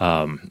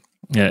 Again,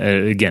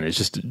 it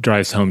just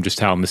drives home just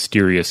how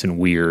mysterious and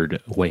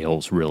weird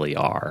whales really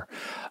are.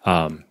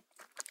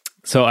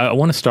 So I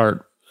want to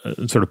start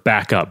sort of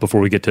back up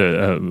before we get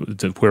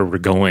to where we're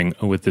going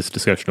with this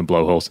discussion of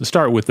blowholes.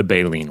 Start with the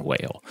baleen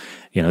whale.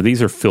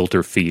 These are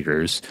filter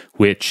feeders,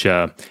 which,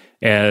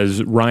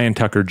 as Ryan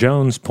Tucker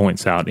Jones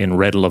points out in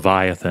Red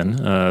Leviathan,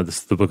 this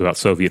is the book about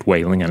Soviet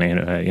whaling, and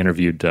I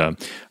interviewed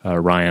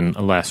Ryan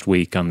last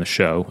week on the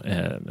show.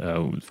 It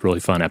was a really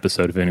fun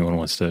episode if anyone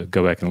wants to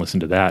go back and listen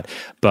to that.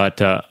 But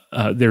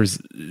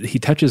he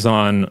touches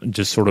on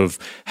just sort of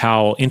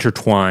how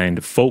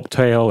intertwined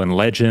folktale and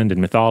legend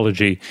and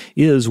mythology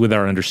is with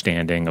our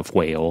understanding of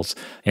whales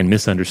and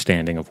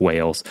misunderstanding of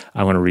whales.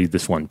 I want to read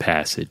this one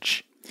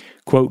passage.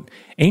 Quote,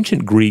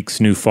 ancient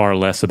Greeks knew far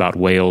less about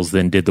whales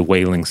than did the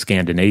whaling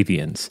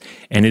Scandinavians,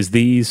 and as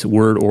these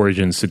word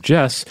origins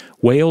suggest,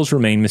 whales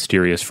remain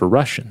mysterious for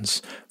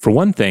Russians. For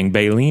one thing,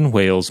 baleen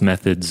whales'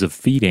 methods of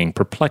feeding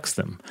perplex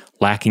them.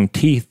 Lacking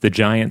teeth, the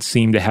giants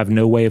seem to have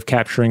no way of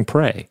capturing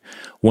prey.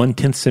 One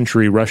 10th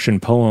century Russian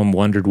poem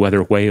wondered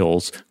whether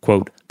whales,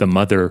 quote, the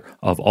mother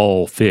of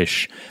all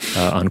fish,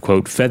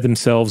 unquote, fed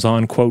themselves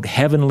on, quote,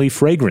 heavenly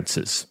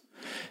fragrances.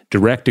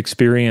 Direct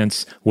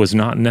experience was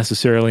not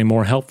necessarily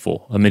more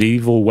helpful. A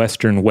medieval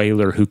Western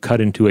whaler who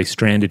cut into a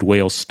stranded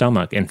whale's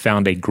stomach and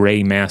found a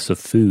gray mass of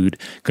food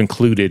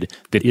concluded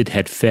that it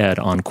had fed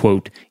on,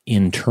 quote,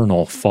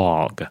 internal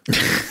fog.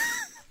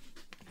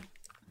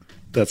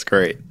 That's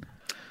great.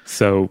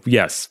 So,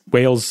 yes,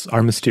 whales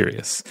are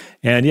mysterious.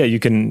 And yeah, you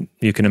can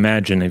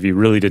imagine if you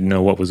really didn't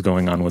know what was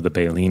going on with the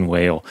baleen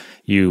whale,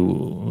 you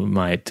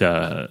might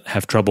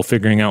have trouble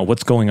figuring out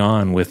what's going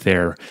on with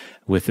their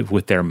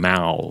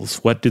mouths.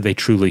 What do they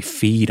truly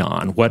feed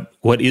on?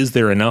 What is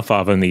there enough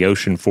of in the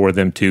ocean for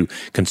them to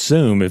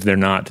consume if they're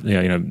not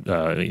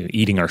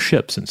eating our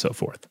ships and so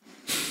forth?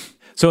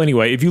 So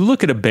anyway, if you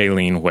look at a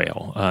baleen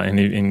whale and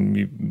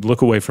you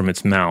look away from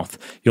its mouth,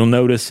 you'll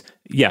notice,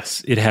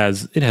 yes, it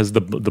has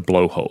the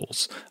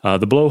blowholes.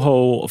 The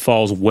blowhole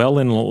falls well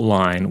in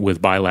line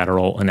with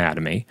bilateral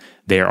anatomy.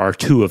 There are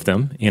two of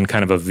them in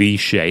kind of a V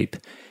shape.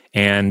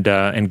 And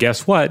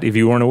guess what? If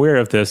you weren't aware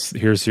of this,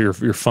 here's your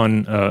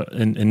fun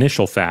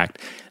initial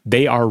fact.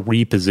 They are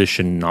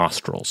repositioned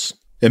nostrils.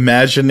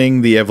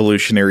 Imagining the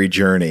evolutionary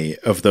journey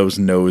of those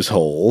nose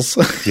holes.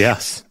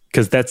 Yes.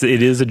 because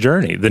it is a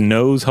journey. The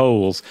nose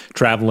holes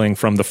traveling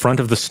from the front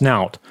of the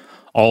snout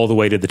all the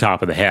way to the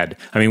top of the head.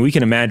 I mean, we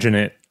can imagine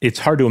it. It's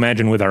hard to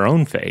imagine with our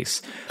own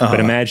face, but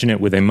imagine it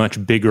with a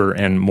much bigger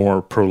and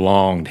more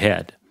prolonged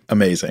head.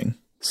 Amazing.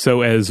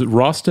 So as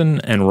Roston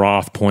and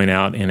Roth point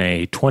out in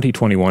a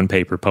 2021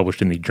 paper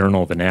published in the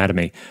Journal of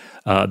Anatomy,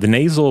 the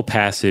nasal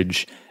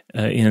passage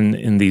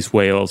in these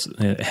whales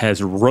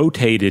has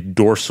rotated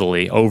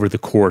dorsally over the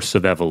course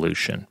of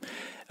evolution.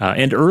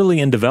 And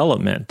early in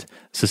development,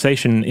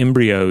 cetacean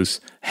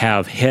embryos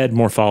have head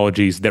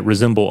morphologies that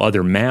resemble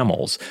other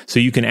mammals.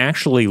 So you can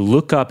actually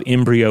look up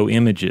embryo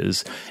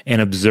images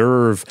and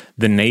observe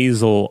the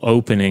nasal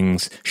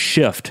openings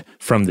shift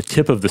from the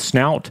tip of the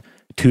snout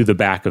to the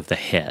back of the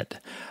head.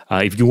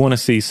 If you want to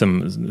see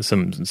some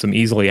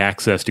easily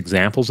accessed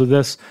examples of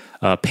this,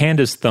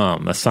 Panda's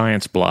Thumb, a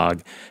science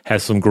blog,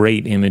 has some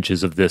great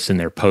images of this in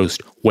their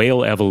post,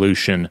 Whale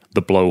Evolution,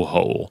 the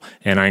Blowhole.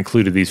 And I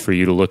included these for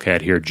you to look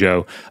at here,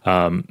 Joe.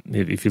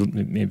 If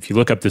you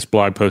look up this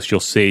blog post, you'll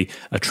see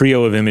a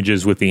trio of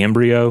images with the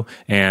embryo,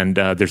 and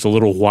there's a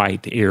little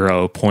white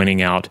arrow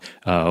pointing out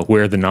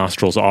where the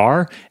nostrils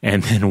are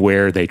and then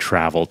where they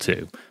travel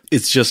to.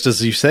 It's just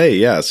as you say,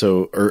 yeah.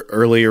 So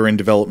earlier in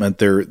development,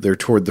 they're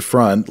toward the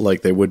front,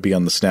 like they would be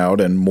on the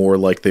snout, and more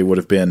like they would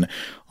have been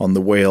on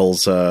the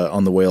whales'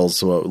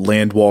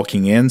 land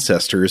walking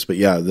ancestors. But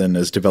yeah, then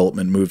as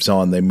development moves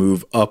on, they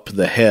move up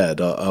the head,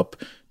 up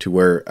to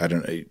where I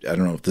don't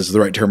know if this is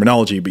the right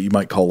terminology, but you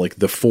might call like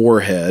the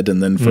forehead,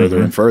 and then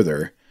further and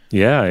further.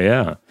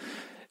 Yeah.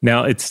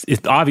 Now it's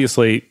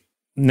obviously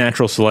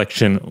natural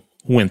selection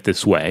went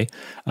this way,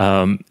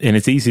 and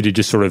it's easy to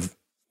just sort of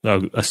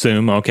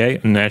assume,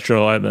 okay,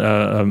 natural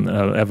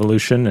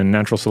evolution and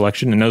natural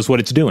selection, and knows what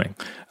it's doing.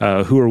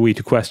 Who are we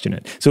to question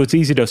it? So it's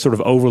easy to sort of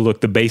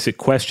overlook the basic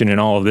question in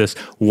all of this.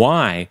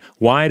 Why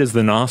does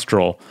the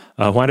nostril,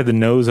 why do the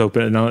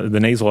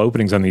nasal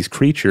openings on these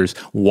creatures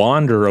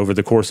wander over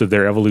the course of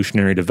their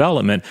evolutionary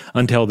development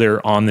until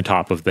they're on the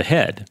top of the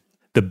head?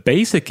 The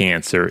basic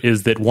answer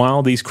is that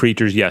while these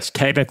creatures, yes,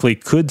 technically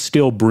could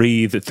still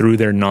breathe through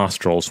their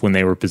nostrils when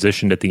they were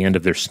positioned at the end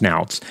of their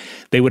snouts,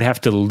 they would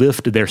have to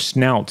lift their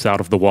snouts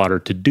out of the water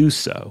to do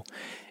so.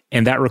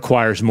 And that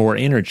requires more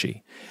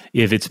energy.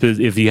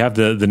 If you have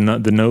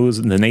the nose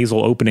and the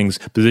nasal openings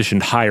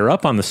positioned higher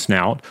up on the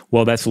snout,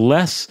 well, that's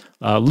less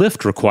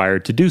lift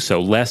required to do so,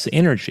 less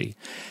energy.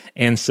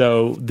 And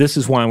so this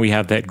is why we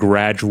have that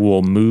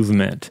gradual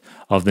movement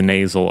of the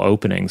nasal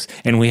openings.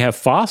 And we have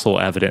fossil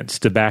evidence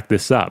to back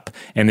this up.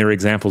 And there are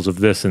examples of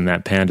this in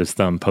that Panda's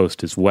Thumb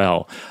post as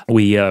well. For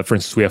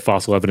instance, we have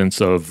fossil evidence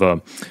of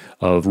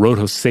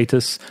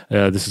Rhodocetus.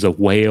 This is a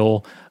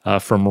whale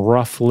from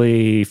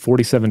roughly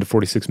 47 to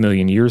 46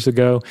 million years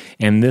ago.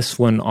 And this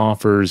one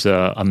offers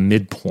a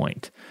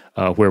midpoint.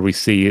 Where we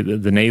see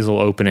the nasal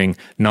opening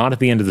not at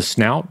the end of the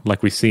snout,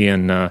 like we see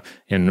in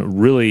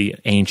really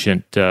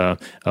ancient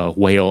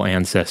whale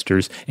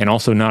ancestors, and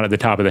also not at the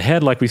top of the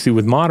head, like we see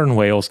with modern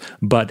whales,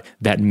 but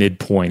that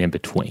midpoint in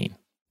between.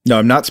 No,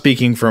 I'm not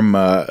speaking from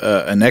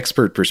an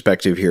expert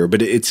perspective here,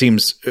 but it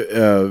seems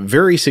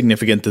very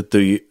significant that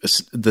the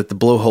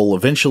blowhole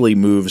eventually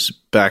moves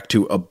back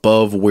to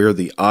above where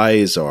the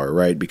eyes are,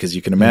 right? Because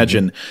you can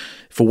imagine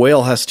if a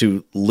whale has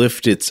to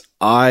lift its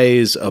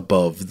eyes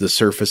above the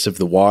surface of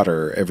the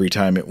water every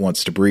time it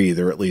wants to breathe,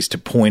 or at least to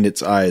point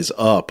its eyes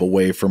up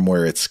away from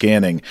where it's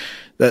scanning,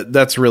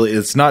 that's really,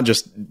 it's not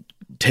just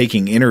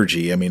taking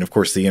energy. I mean, of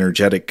course, the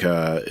energetic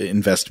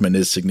investment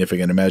is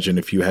significant. Imagine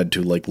if you had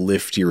to like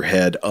lift your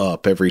head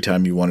up every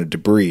time you wanted to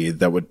breathe,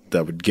 that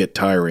would get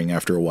tiring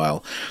after a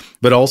while.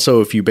 But also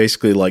if you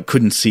basically like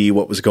couldn't see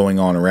what was going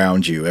on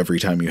around you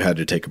every time you had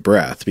to take a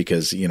breath,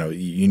 because, you know,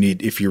 you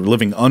need, if you're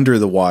living under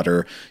the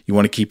water, you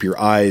want to keep your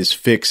eyes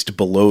fixed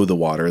below the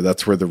water.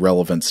 That's where the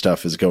relevant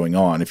stuff is going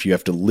on. If you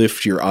have to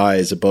lift your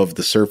eyes above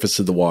the surface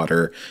of the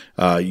water,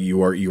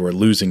 you are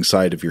losing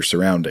sight of your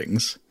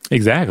surroundings.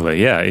 Exactly.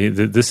 Yeah.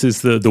 This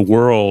is the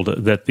world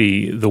that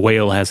the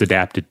whale has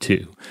adapted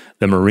to,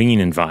 the marine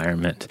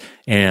environment.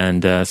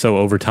 And so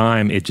over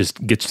time, it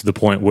just gets to the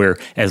point where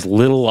as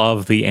little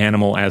of the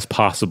animal as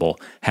possible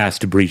has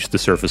to breach the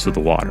surface of the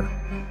water.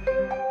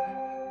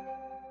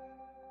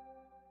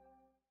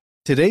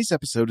 Today's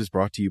episode is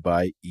brought to you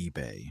by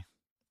eBay.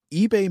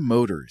 eBay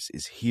Motors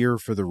is here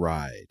for the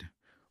ride.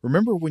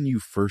 Remember when you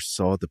first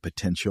saw the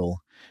potential?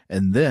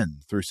 And then,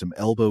 through some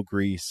elbow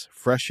grease,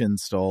 fresh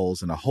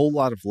installs, and a whole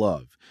lot of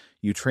love,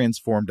 you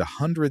transformed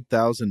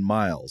 100,000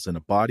 miles and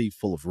a body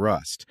full of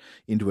rust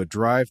into a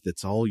drive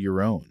that's all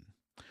your own.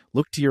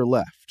 Look to your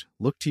left.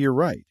 Look to your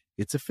right.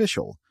 It's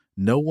official.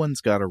 No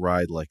one's got a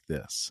ride like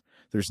this.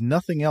 There's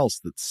nothing else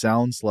that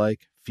sounds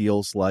like,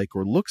 feels like,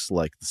 or looks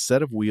like the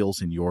set of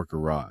wheels in your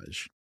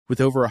garage. With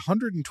over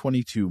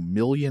 122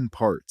 million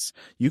parts,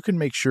 you can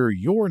make sure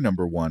your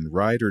number one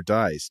ride or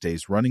die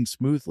stays running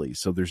smoothly,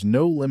 so there's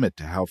no limit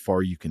to how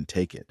far you can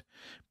take it.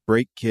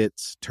 Brake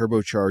kits,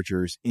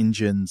 turbochargers,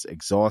 engines,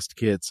 exhaust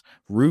kits,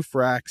 roof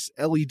racks,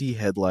 LED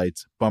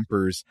headlights,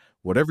 bumpers,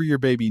 whatever your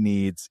baby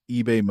needs,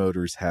 eBay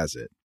Motors has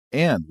it.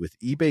 And with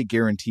eBay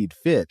Guaranteed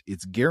Fit,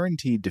 it's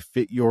guaranteed to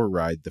fit your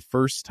ride the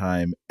first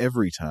time,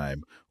 every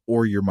time,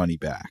 or your money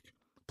back.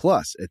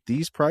 Plus, at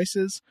these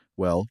prices,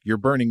 well, you're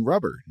burning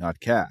rubber, not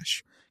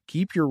cash.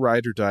 Keep your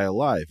ride or die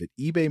alive at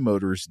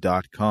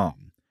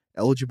ebaymotors.com.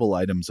 Eligible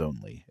items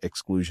only.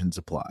 Exclusions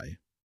apply.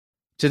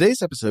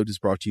 Today's episode is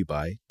brought to you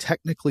by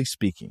Technically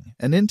Speaking,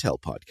 an Intel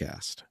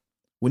podcast.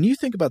 When you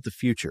think about the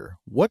future,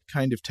 what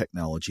kind of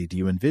technology do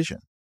you envision?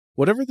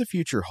 Whatever the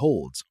future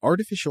holds,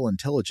 artificial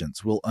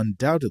intelligence will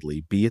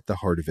undoubtedly be at the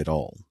heart of it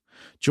all.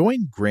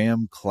 Join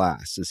Graham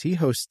Class as he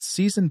hosts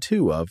Season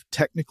 2 of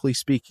Technically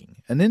Speaking,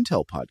 an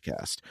Intel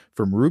podcast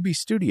from Ruby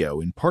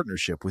Studio in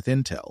partnership with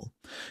Intel.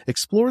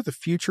 Explore the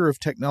future of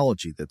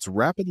technology that's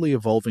rapidly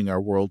evolving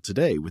our world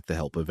today with the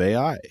help of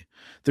AI.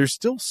 There's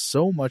still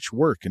so much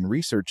work and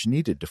research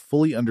needed to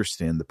fully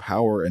understand the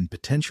power and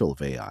potential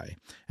of AI,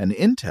 and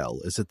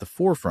Intel is at the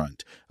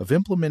forefront of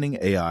implementing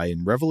AI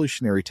in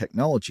revolutionary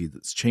technology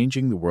that's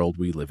changing the world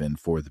we live in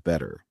for the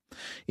better.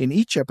 In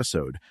each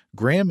episode,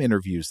 Graham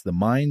interviews the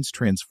minds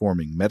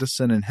transforming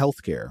medicine and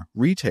healthcare,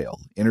 retail,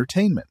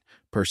 entertainment,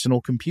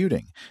 personal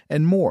computing,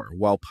 and more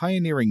while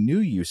pioneering new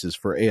uses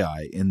for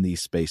AI in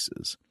these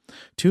spaces.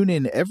 Tune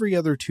in every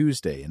other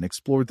Tuesday and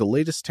explore the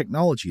latest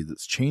technology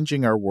that's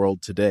changing our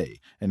world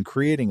today and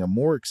creating a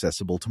more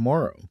accessible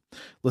tomorrow.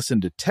 Listen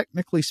to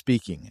Technically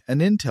Speaking, an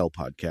Intel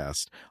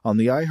podcast on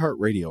the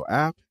iHeartRadio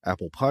app,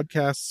 Apple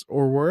Podcasts,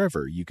 or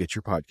wherever you get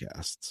your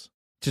podcasts.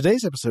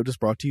 Today's episode is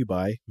brought to you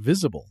by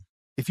Visible.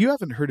 If you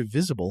haven't heard of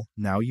Visible,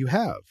 now you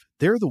have.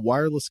 They're the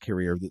wireless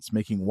carrier that's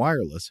making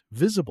wireless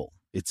visible.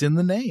 It's in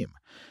the name.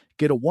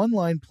 Get a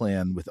one-line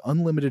plan with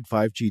unlimited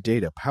 5G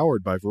data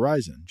powered by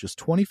Verizon, just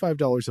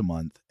 $25 a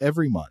month,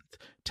 every month,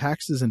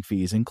 taxes and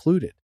fees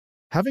included.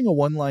 Having a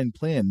one-line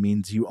plan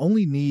means you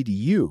only need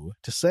you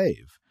to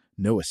save.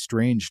 No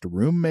estranged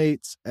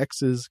roommates,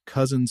 exes,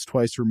 cousins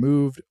twice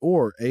removed,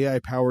 or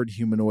AI-powered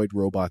humanoid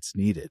robots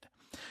needed.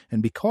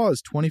 And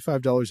because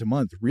 $25 a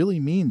month really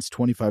means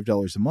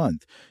 $25 a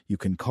month, you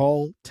can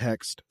call,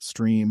 text,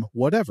 stream,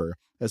 whatever,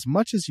 as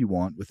much as you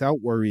want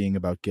without worrying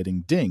about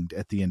getting dinged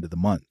at the end of the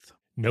month.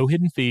 No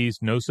hidden fees,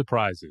 no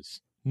surprises.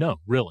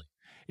 No, really.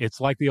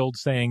 It's like the old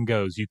saying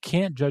goes, you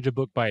can't judge a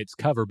book by its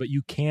cover, but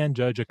you can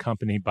judge a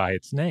company by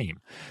its name.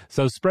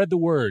 So spread the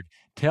word.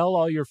 Tell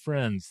all your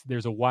friends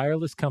there's a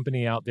wireless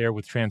company out there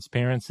with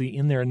transparency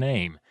in their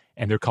name,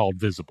 and they're called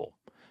Visible.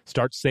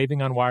 Start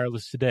saving on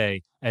wireless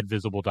today at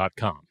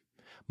Visible.com.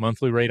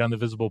 Monthly rate on the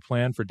Visible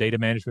plan for data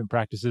management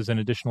practices and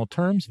additional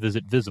terms,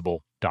 visit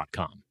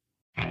Visible.com.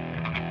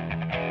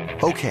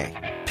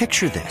 Okay,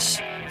 picture this.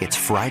 It's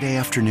Friday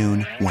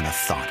afternoon when a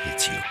thought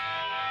hits you.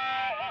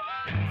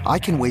 I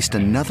can waste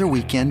another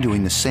weekend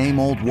doing the same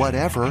old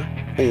whatever,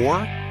 or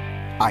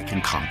I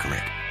can conquer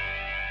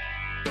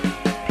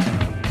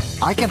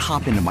it. I can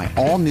hop into my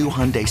all-new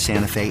Hyundai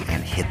Santa Fe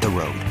and hit the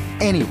road.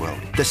 Any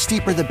road. The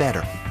steeper, the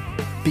better.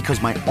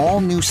 Because my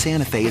all-new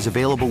Santa Fe is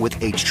available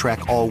with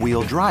H-Track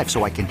all-wheel drive,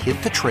 so I can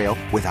hit the trail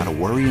without a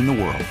worry in the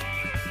world.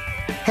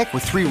 Heck,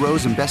 with 3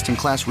 rows and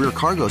best-in-class rear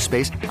cargo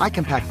space, I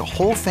can pack the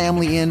whole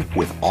family in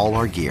with all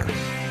our gear.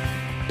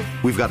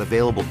 We've got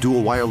available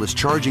dual wireless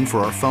charging for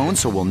our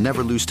phones, so we'll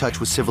never lose touch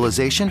with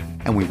civilization,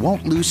 and we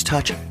won't lose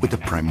touch with the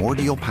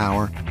primordial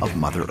power of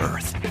Mother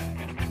Earth.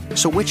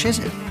 So which is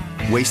it?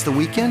 Waste the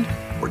weekend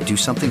or do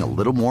something a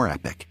little more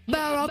epic?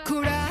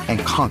 And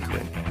conquer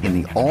it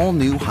in the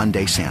all-new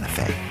Hyundai Santa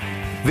Fe.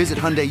 Visit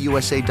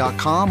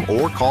HyundaiUSA.com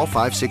or call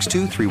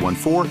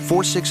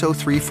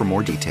 562-314-4603 for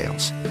more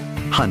details.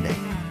 Hyundai,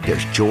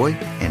 there's joy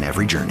in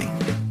every journey.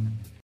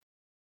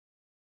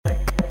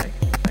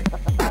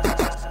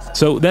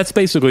 So that's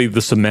basically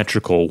the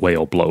symmetrical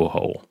whale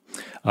blowhole.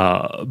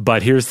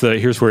 But here's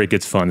where it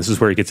gets fun. This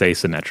is where it gets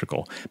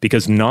asymmetrical,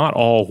 because not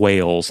all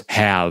whales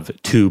have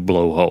 2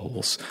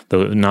 blowholes.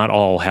 Not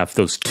all have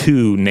those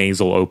 2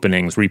 nasal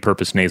openings,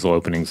 repurposed nasal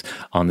openings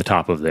on the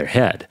top of their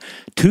head.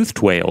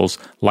 Toothed whales,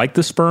 like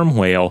the sperm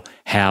whale,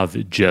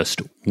 have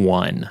just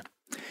 1.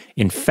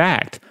 In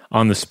fact,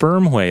 on the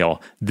sperm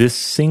whale, this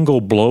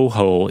single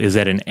blowhole is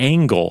at an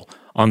angle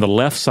on the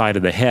left side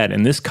of the head,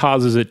 and this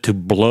causes it to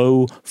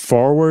blow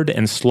forward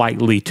and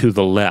slightly to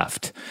the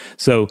left.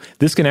 So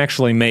this can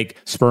actually make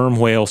sperm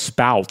whale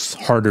spouts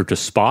harder to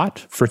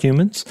spot for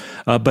humans,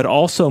 but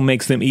also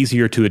makes them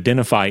easier to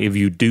identify if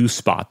you do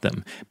spot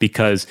them,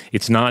 because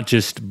it's not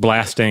just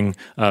blasting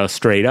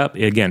straight up.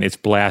 Again, it's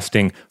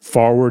blasting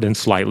forward and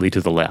slightly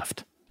to the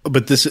left.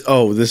 But this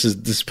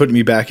is putting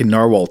me back in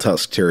narwhal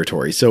tusk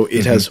territory. So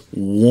it has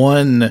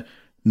one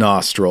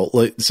nostril.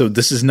 So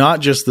this is not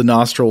just the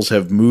nostrils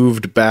have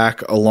moved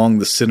back along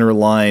the center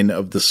line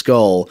of the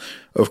skull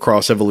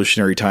across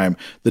evolutionary time.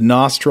 The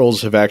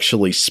nostrils have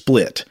actually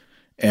split,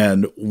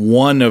 and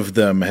one of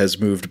them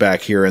has moved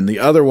back here, and the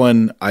other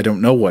one, I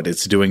don't know what,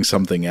 it's doing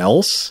something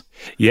else.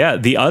 Yeah,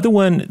 the other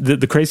one,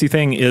 the crazy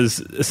thing is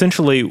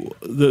essentially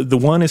the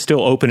one is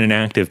still open and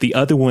active. The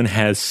other one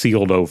has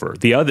sealed over.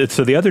 The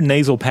other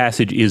nasal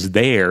passage is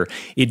there.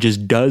 It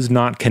just does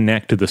not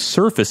connect to the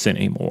surface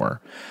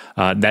anymore.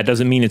 That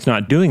doesn't mean it's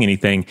not doing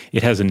anything.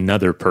 It has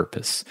another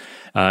purpose.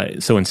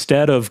 So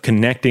instead of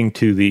connecting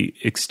to the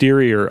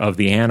exterior of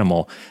the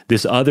animal,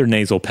 this other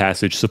nasal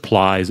passage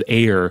supplies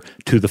air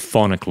to the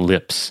phonic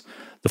lips.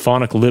 The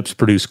phonic lips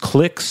produce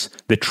clicks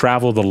that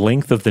travel the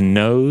length of the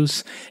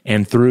nose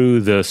and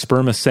through the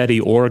spermaceti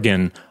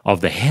organ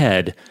of the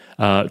head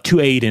to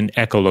aid in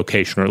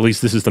echolocation, or at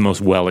least this is the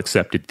most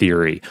well-accepted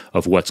theory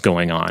of what's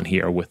going on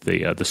here with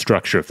the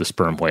structure of the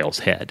sperm whale's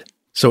head.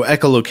 So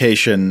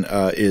echolocation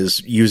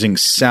is using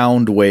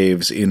sound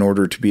waves in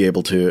order to be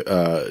able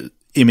to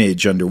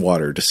image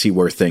underwater to see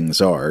where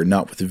things are,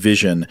 not with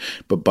vision,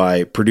 but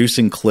by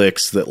producing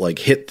clicks that like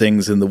hit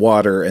things in the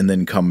water and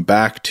then come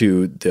back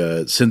to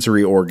the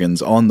sensory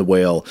organs on the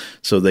whale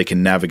so they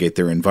can navigate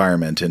their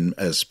environment. And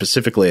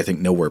specifically, I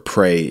think know where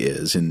prey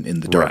is in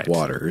the dark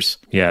waters.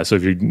 Yeah, so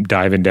if you're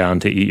diving down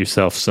to eat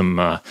yourself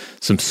some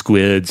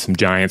squid, some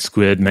giant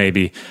squid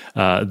maybe,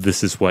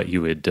 this is what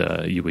you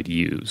would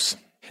use.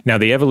 Now,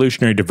 the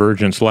evolutionary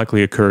divergence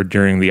likely occurred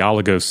during the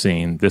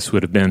Oligocene. This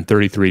would have been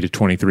 33 to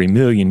 23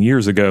 million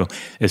years ago,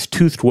 as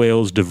toothed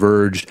whales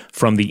diverged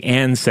from the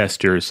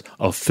ancestors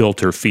of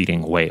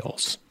filter-feeding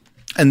whales.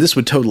 And this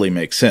would totally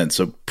make sense.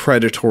 So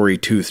predatory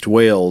toothed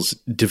whales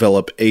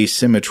develop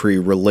asymmetry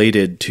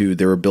related to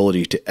their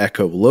ability to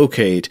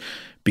echolocate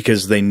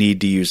because they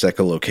need to use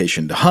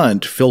echolocation to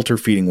hunt.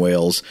 Filter-feeding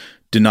whales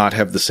do not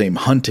have the same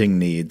hunting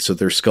need, so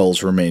their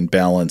skulls remain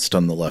balanced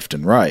on the left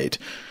and right.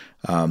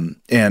 Rob,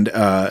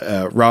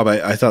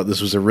 I thought this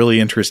was a really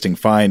interesting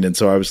find, and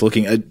so I was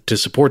looking to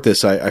support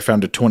this. I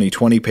found a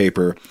 2020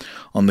 paper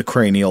on the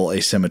cranial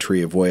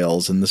asymmetry of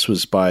whales, and this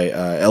was by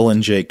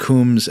Ellen J.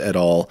 Coombs et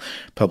al.,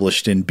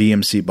 published in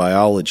BMC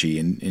Biology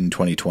in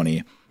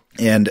 2020.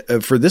 And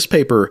for this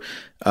paper,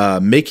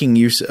 making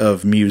use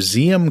of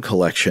museum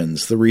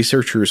collections, the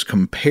researchers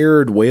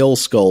compared whale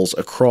skulls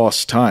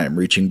across time,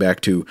 reaching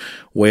back to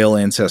whale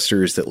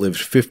ancestors that lived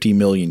 50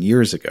 million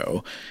years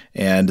ago.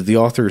 And the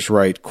authors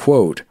write,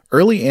 quote,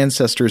 "Early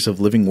ancestors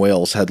of living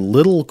whales had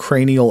little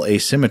cranial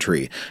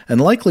asymmetry and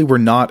likely were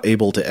not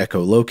able to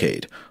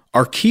echolocate.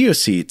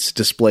 Archaeocetes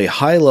display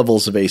high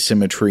levels of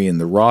asymmetry in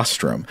the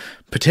rostrum,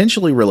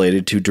 potentially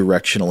related to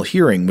directional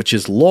hearing, which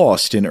is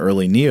lost in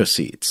early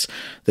Neocetes,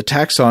 the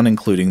taxon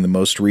including the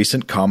most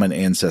recent common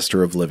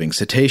ancestor of living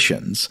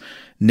cetaceans.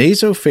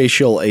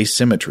 Nasofacial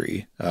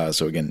asymmetry,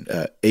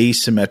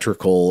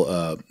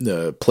 asymmetrical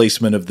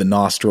placement of the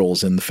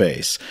nostrils in the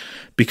face,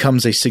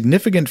 becomes a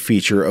significant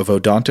feature of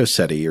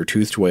Odontoceti, or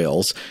toothed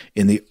whales,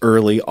 in the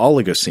early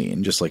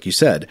Oligocene, just like you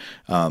said,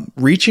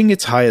 reaching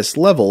its highest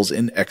levels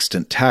in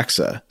extant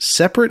taxa.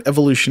 Separate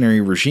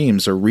evolutionary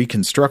regimes are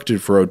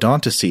reconstructed for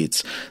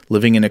Odontocetes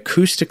living in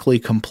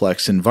acoustically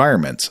complex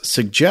environments,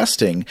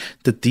 suggesting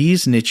that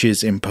these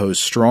niches impose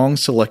strong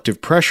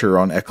selective pressure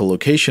on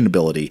echolocation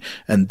ability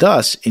and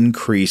thus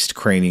increased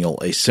cranial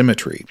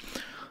asymmetry."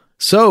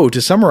 So, to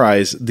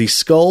summarize, the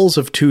skulls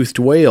of toothed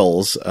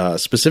whales,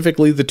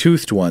 specifically the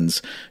toothed ones,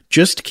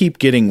 just keep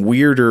getting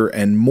weirder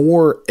and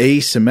more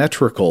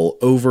asymmetrical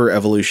over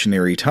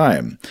evolutionary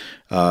time.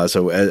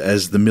 So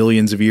as the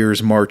millions of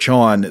years march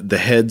on, the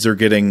heads are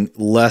getting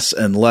less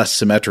and less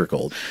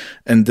symmetrical.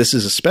 And this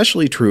is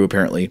especially true,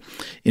 apparently,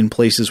 in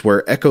places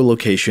where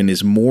echolocation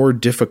is more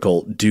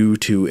difficult due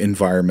to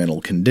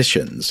environmental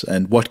conditions.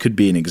 And what could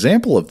be an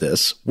example of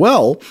this?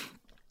 Well,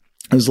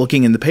 I was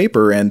looking in the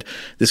paper, and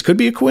this could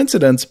be a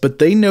coincidence, but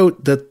they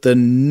note that the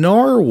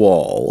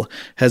narwhal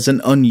has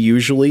an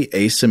unusually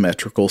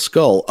asymmetrical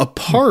skull,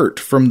 apart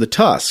from the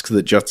tusk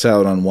that juts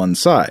out on one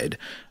side.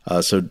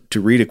 So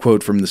to read a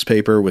quote from this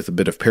paper with a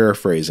bit of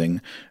paraphrasing,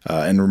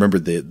 and remember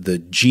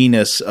the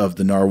genus of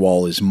the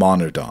narwhal is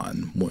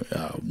Monodon,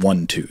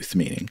 one tooth,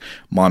 meaning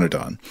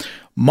Monodon.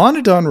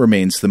 Monodon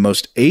remains the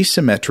most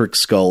asymmetric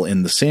skull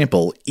in the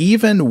sample,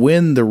 even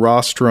when the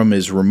rostrum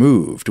is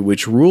removed,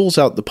 which rules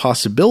out the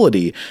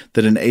possibility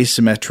that an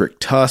asymmetric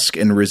tusk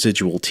and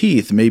residual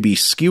teeth may be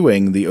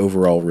skewing the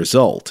overall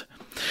result.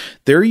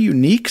 Their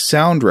unique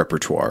sound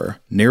repertoire,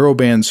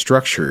 narrowband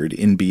structured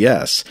in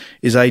BS,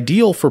 is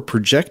ideal for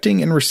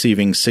projecting and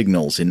receiving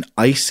signals in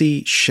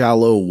icy,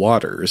 shallow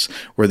waters,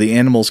 where the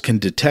animals can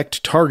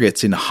detect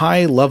targets in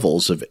high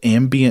levels of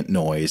ambient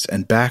noise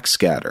and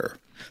backscatter.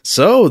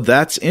 So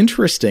that's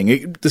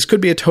interesting. This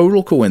could be a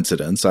total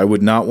coincidence. I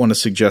would not want to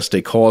suggest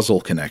a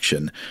causal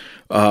connection.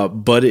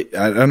 But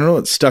I don't know,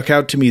 it stuck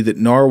out to me that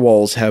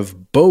narwhals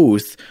have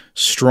both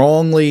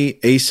strongly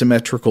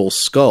asymmetrical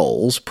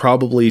skulls,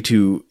 probably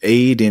to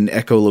aid in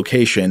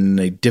echolocation in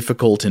a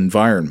difficult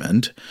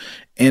environment,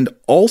 and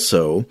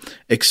also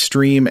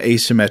extreme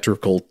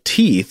asymmetrical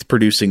teeth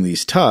producing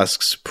these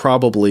tusks,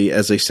 probably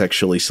as a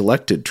sexually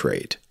selected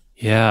trait.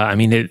 Yeah, I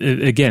mean,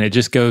 it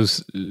just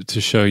goes to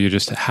show you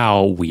just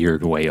how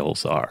weird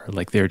whales are.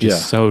 Like, they're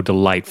just so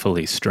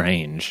delightfully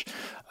strange.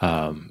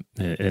 And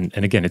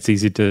again, it's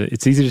easy to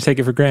take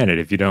it for granted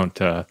if you don't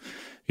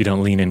You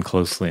don't lean in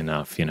closely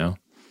enough, you know?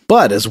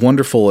 But as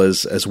wonderful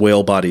as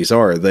whale bodies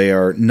are, they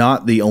are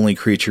not the only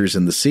creatures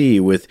in the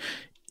sea with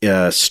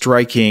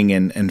striking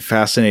and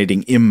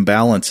fascinating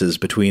imbalances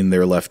between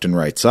their left and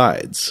right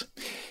sides.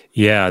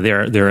 Yeah,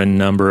 there are a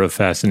number of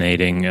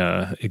fascinating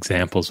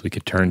examples we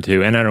could turn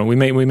to, and I don't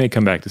know, we may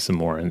come back to some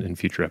more in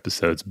future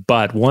episodes.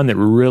 But one that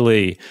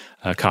really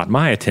caught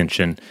my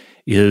attention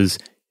is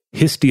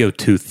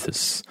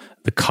Histiotuthis,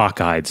 the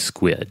cockeyed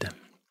squid.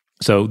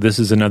 So this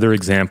is another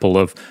example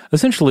of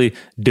essentially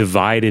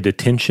divided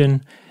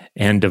attention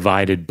and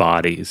divided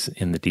bodies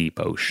in the deep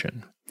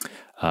ocean.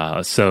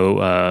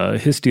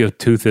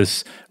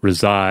 Histiotuthis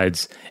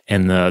resides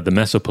in the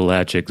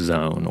mesopelagic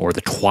zone, or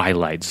the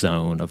twilight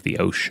zone of the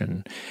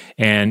ocean.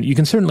 And you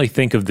can certainly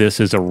think of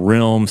this as a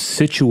realm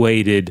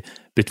situated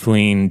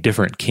between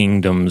different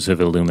kingdoms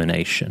of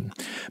illumination.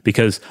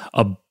 Because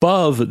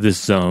above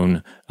this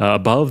zone,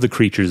 above the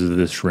creatures of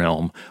this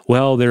realm,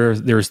 well,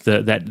 there's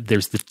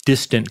the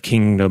distant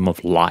kingdom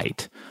of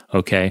light.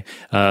 Okay,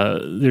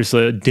 there's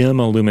a dim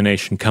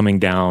illumination coming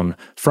down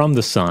from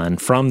the sun,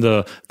 from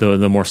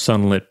the more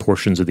sunlit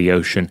portions of the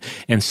ocean,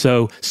 and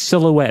so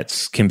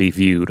silhouettes can be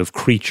viewed of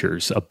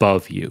creatures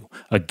above you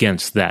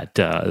against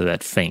that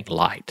faint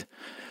light.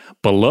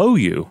 Below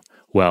you,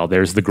 well,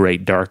 there's the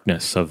great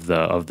darkness of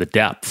the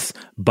depths.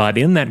 But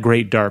in that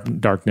great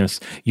darkness,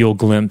 you'll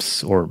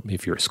glimpse, or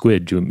if you're a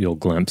squid, you'll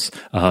glimpse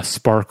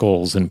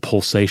sparkles and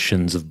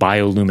pulsations of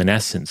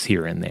bioluminescence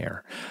here and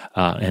there,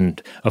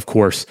 and of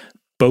course,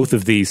 both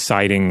of these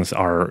sightings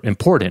are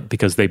important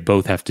because they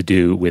both have to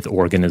do with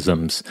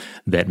organisms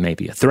that may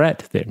be a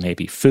threat, that may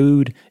be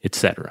food,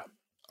 etc.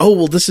 Oh,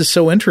 well, this is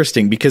so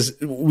interesting because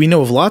we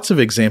know of lots of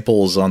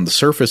examples on the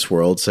surface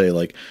world, say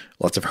like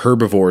lots of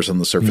herbivores on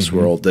the surface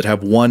world that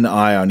have one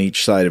eye on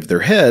each side of their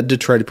head to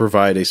try to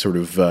provide a sort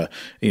of,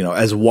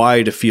 as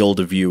wide a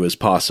field of view as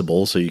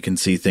possible so you can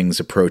see things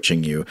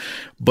approaching you.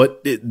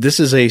 But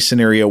this is a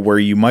scenario where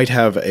you might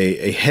have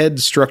a head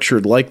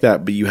structured like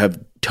that, but you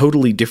have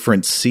totally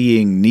different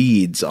seeing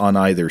needs on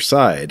either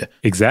side.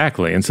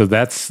 Exactly. And so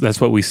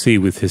that's what we see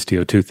with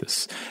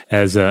Histiotuthis.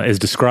 As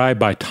described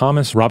by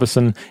Thomas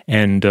Robison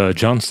and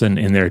Johnson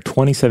in their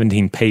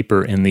 2017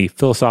 paper in the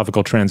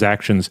Philosophical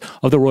Transactions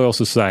of the Royal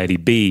Society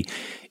B,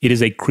 it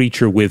is a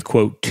creature with,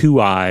 quote, two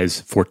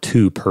eyes for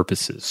two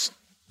purposes.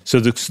 So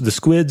the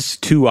squid's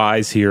two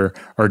eyes here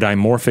are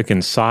dimorphic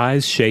in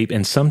size, shape,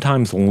 and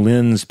sometimes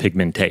lens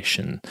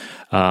pigmentation.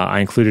 I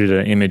included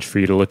an image for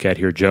you to look at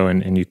here, Joe,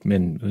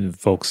 and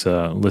folks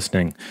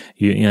listening,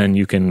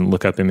 you can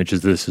look up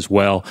images of this as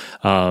well.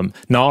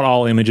 Not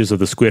all images of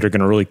the squid are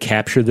going to really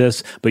capture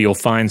this, but you'll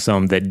find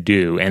some that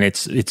do, and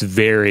it's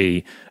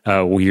very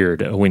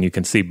weird when you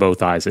can see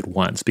both eyes at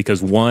once,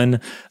 because the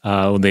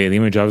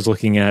image I was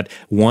looking at,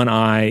 one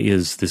eye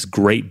is this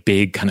great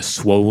big kind of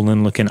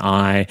swollen looking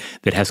eye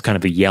that has kind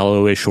of a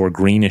yellowish or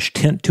greenish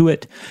tint to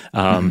it.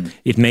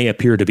 It may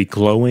appear to be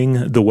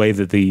glowing the way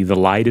that the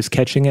light is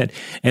catching it,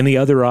 and the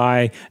other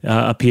eye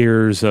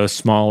appears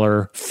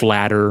smaller,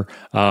 flatter,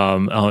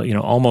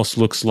 almost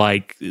looks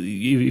like,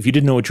 if you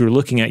didn't know what you were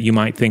looking at, you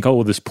might think, oh,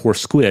 well, this poor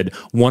squid,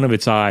 one of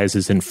its eyes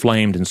is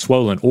inflamed and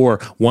swollen, or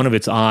one of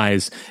its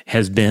eyes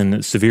has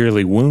been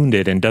severely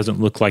wounded and doesn't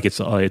look like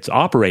it's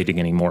operating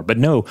anymore. But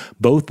no,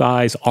 both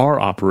eyes are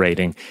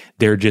operating.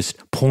 They're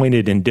just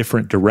pointed in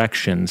different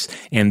directions,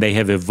 and they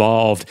have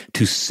evolved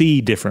to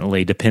see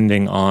differently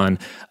depending on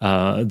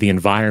the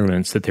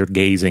environments that they're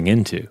gazing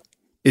into.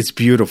 It's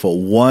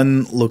beautiful.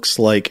 One looks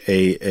like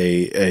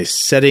a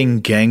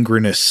setting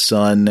gangrenous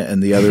sun,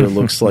 and the other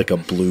looks like a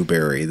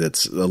blueberry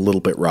that's a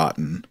little bit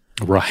rotten.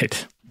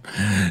 Right.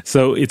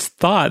 So it's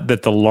thought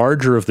that the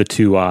larger of the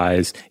two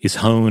eyes is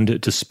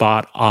honed to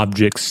spot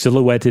objects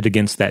silhouetted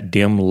against that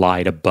dim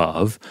light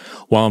above,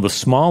 while the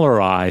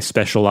smaller eye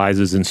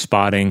specializes in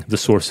spotting the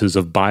sources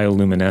of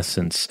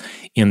bioluminescence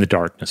in the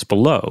darkness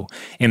below.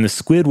 And the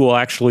squid will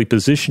actually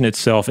position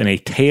itself in a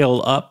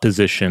tail-up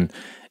position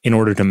in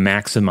order to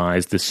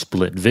maximize this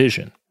split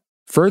vision.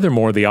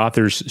 Furthermore, the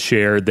authors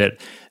share that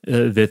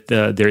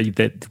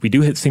we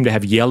do seem to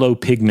have yellow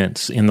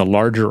pigments in the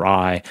larger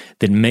eye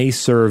that may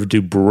serve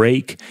to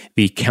break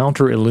the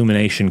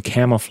counter-illumination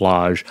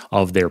camouflage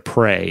of their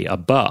prey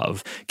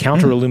above.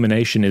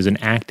 Counter-illumination is an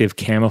active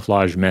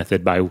camouflage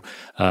method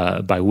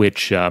by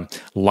which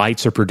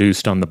lights are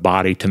produced on the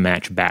body to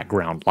match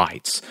background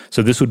lights.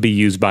 So this would be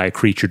used by a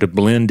creature to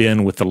blend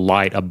in with the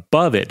light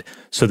above it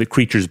so that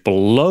creatures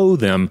below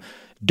them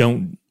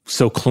don't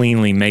so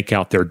cleanly make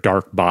out their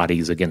dark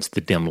bodies against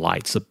the dim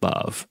lights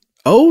above.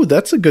 Oh,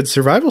 that's a good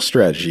survival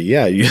strategy.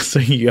 Yeah, so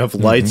you have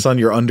lights on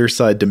your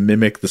underside to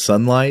mimic the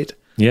sunlight.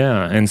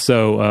 Yeah, and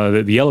so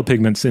the yellow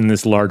pigments in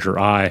this larger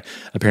eye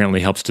apparently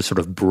helps to sort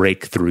of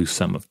break through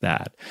some of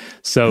that.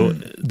 So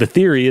the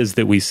theory is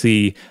that we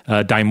see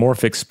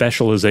dimorphic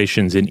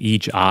specializations in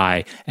each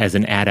eye as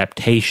an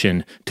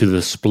adaptation to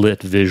the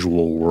split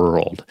visual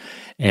world.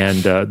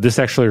 And this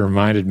actually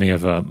reminded me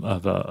of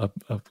a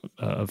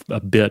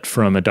bit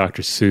from a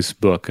Dr. Seuss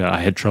book. I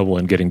had trouble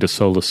in getting to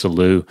Sola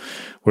Salou,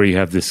 where you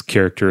have this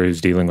character who's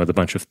dealing with a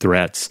bunch of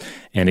threats,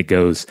 and it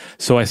goes,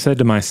 "So I said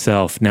to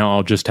myself, now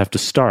I'll just have to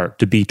start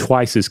to be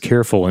twice as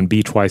careful and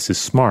be twice as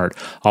smart.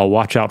 I'll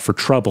watch out for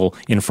trouble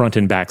in front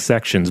and back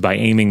sections by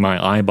aiming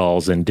my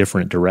eyeballs in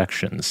different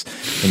directions."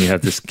 And you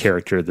have this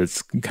character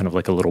that's kind of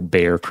like a little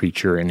bear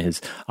creature, and his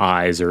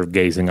eyes are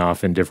gazing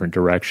off in different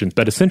directions.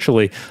 But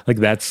essentially, like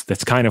that's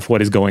kind of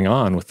what is going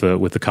on with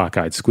the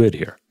cockeyed squid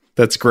here.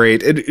 That's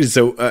great.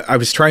 So I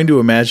was trying to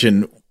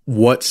imagine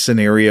what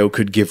scenario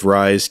could give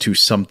rise to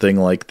something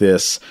like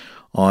this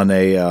on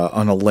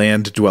a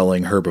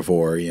land-dwelling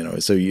herbivore, you know.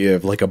 So you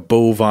have like a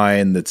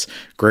bovine that's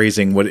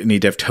grazing. Would it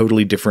need to have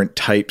totally different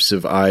types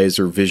of eyes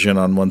or vision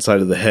on one side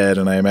of the head?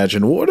 And I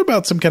imagine, what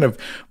about some kind of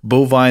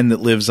bovine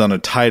that lives on a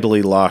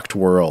tidally locked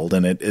world,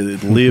 and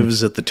it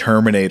lives at the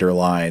Terminator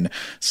line?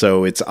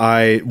 So its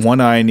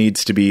one eye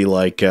needs to be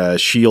like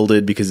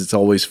shielded because it's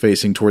always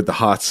facing toward the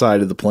hot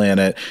side of the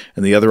planet,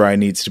 and the other eye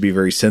needs to be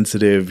very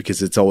sensitive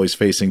because it's always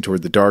facing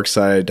toward the dark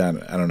side. I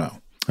don't know.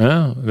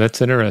 Oh,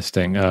 that's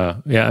interesting.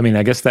 Yeah, I mean,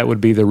 I guess that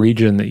would be the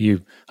region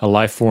that a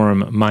life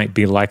form might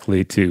be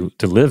likely to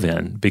live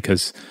in,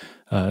 because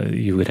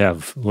you would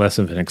have less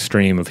of an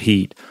extreme of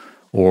heat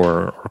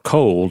or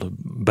cold,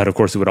 but of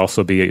course it would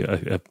also be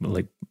a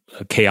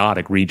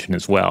chaotic region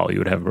as well. You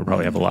would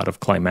probably have a lot of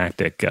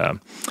climactic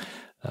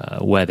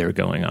weather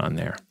going on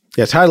there.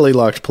 Yeah, tidally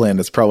locked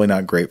planet's probably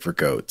not great for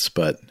goats,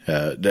 but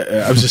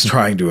I was just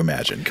trying to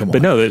imagine. Come on.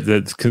 But no,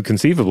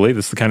 conceivably,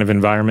 this is the kind of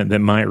environment that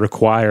might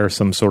require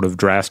some sort of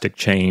drastic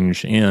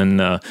change in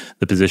the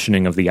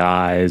positioning of the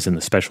eyes and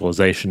the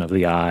specialization of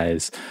the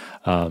eyes.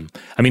 I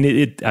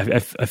mean, I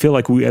feel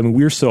like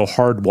we're so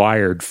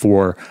hardwired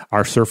for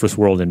our surface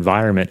world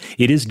environment.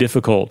 It is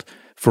difficult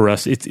for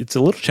us. It's a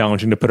little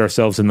challenging to put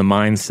ourselves in the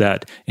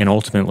mindset and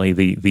ultimately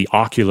the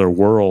ocular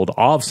world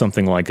of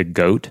something like a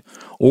goat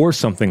or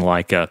something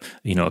like a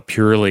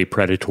purely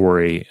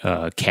predatory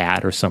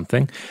cat or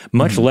something.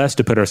 Much less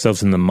to put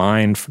ourselves in the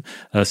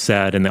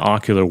mindset and the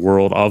ocular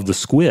world of the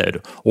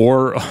squid,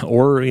 or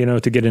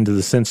to get into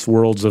the sense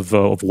worlds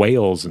of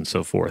whales and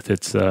so forth.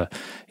 It's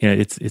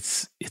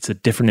it's a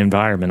different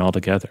environment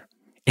altogether.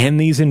 And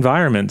these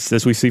environments,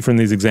 as we see from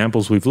these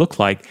examples we've looked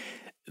like,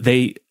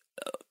 they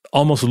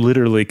almost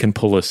literally can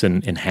pull us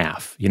in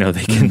half.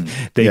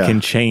 They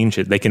can change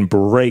it. They can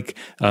break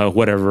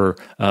whatever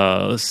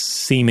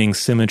seeming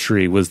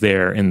symmetry was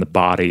there in the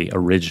body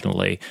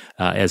originally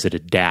as it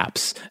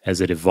adapts, as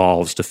it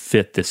evolves to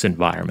fit this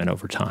environment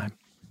over time.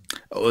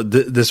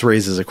 This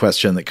raises a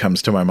question that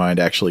comes to my mind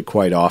actually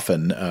quite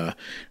often. When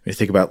you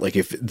think about, like,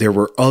 if there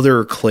were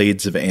other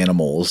clades of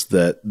animals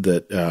that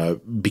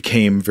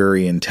became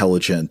very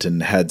intelligent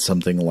and had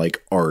something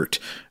like art,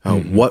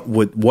 what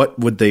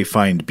would they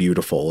find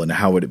beautiful, and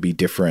how would it be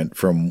different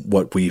from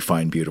what we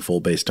find beautiful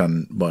based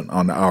on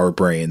our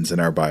brains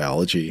and our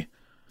biology?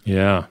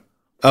 Yeah.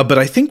 But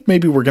I think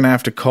maybe we're going to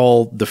have to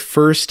call the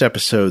first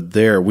episode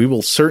there. We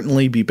will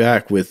certainly be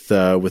back with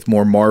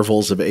more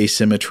marvels of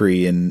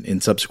asymmetry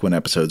in subsequent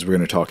episodes. We're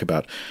going to talk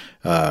about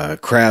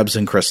crabs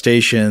and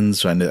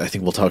crustaceans, and I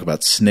think we'll talk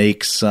about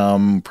snakes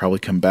some, probably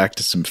come back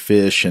to some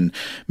fish, and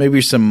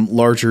maybe some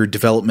larger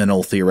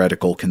developmental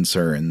theoretical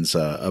concerns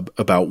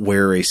about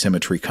where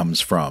asymmetry comes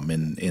from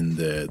in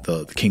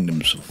the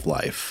kingdoms of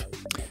life.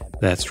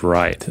 That's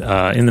right.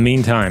 In the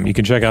meantime, you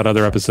can check out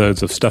other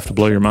episodes of Stuff to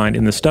Blow Your Mind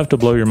in the Stuff to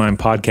Blow Your Mind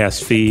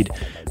podcast feed,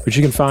 which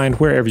you can find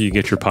wherever you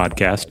get your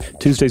podcast.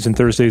 Tuesdays and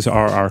Thursdays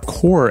are our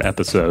core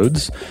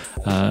episodes.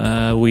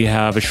 We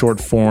have a short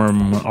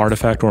form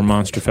artifact or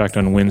monster fact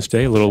on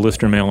Wednesday, a little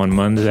listener mail on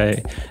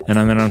Monday, and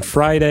then on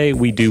Friday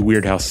we do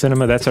Weird House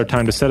Cinema. That's our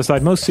time to set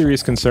aside most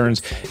serious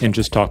concerns and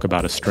just talk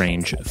about a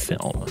strange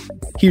film.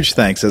 Huge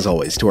thanks, as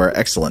always, to our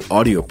excellent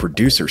audio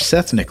producer,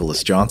 Seth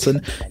Nicholas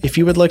Johnson. If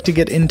you would like to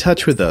get in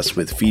touch with us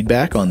with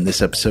feedback on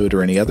this episode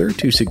or any other,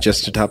 to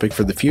suggest a topic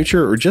for the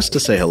future, or just to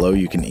say hello,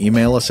 you can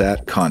email us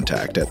at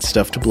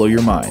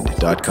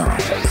contact@stufftoblowyourmind.com.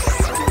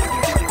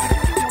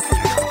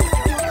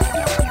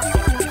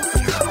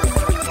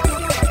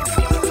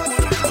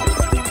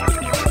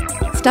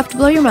 Stuff to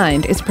Blow Your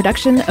Mind is a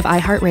production of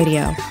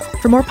iHeartRadio.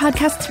 For more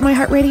podcasts from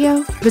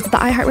iHeartRadio, visit the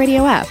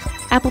iHeartRadio app,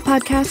 Apple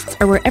Podcasts,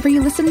 or wherever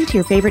you listen to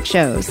your favorite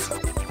shows.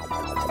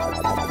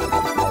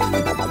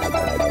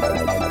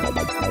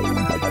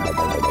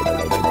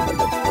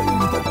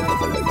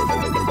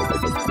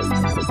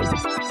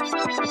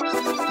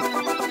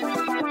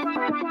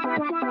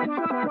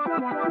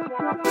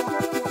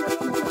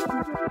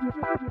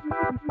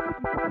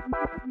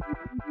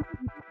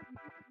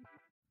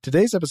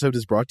 Today's episode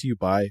is brought to you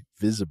by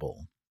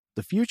Visible.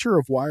 The future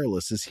of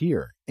wireless is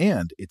here,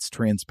 and it's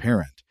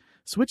transparent.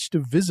 Switch to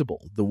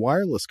Visible, the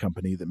wireless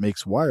company that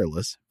makes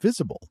wireless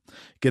visible.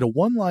 Get a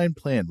one-line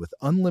plan with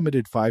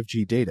unlimited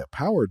 5G data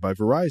powered by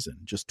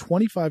Verizon, just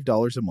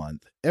 $25 a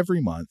month,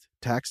 every month,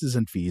 taxes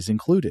and fees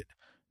included.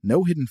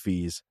 No hidden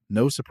fees,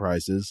 no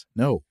surprises,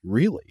 no,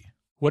 really.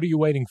 What are you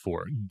waiting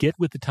for? Get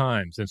with the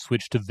times and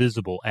switch to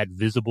Visible at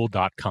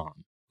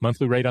Visible.com.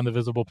 Monthly rate on the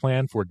Visible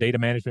plan. For data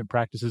management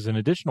practices and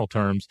additional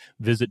terms,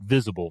 visit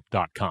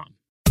Visible.com.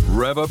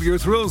 Rev up your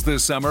thrills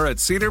this summer at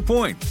Cedar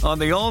Point on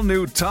the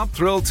all-new Top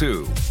Thrill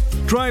 2.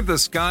 Drive the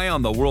sky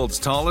on the world's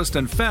tallest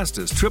and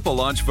fastest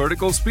triple-launch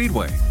vertical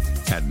speedway.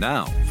 And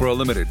now, for a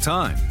limited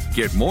time,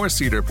 get more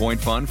Cedar Point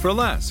fun for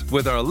less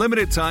with our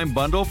limited-time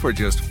bundle for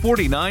just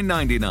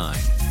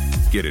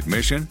 $49.99. Get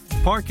admission,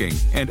 parking,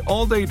 and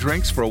all-day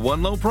drinks for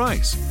one low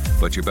price.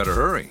 But you better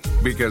hurry,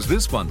 because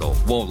this bundle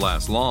won't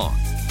last long.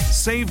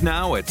 Save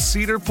now at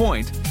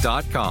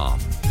cedarpoint.com.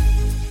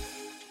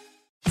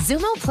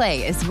 Xumo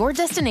Play is your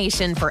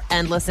destination for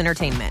endless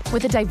entertainment.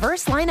 With a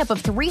diverse lineup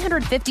of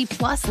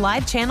 350-plus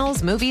live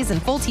channels, movies,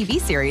 and full TV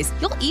series,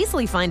 you'll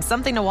easily find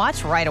something to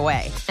watch right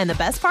away. And the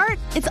best part?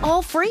 It's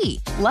all free.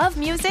 Love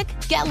music?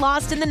 Get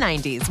lost in the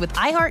 90s with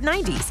iHeart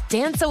 90s,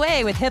 dance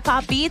away with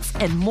hip-hop beats,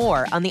 and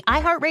more on the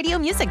iHeartRadio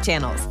music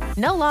channels.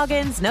 No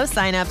logins, no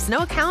signups, no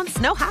accounts,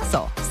 no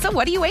hassle. So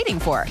what are you waiting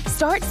for?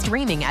 Start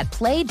streaming at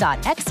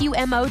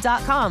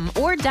play.xumo.com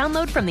or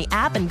download from the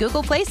app and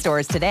Google Play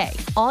stores today.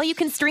 All you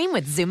can stream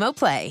with Xumo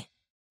Play.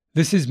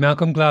 This is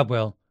Malcolm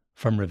Gladwell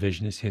from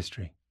Revisionist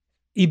History.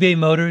 eBay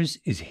Motors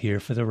is here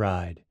for the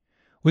ride.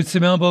 With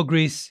some elbow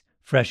grease,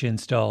 fresh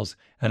installs,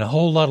 and a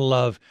whole lot of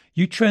love,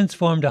 you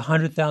transformed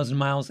 100,000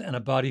 miles and a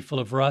body full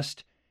of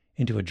rust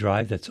into a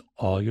drive that's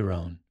all your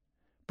own.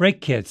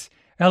 Brake kits,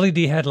 LED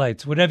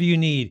headlights, whatever you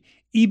need,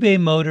 eBay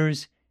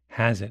Motors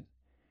has it.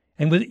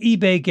 And with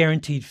eBay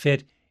Guaranteed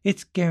Fit,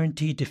 it's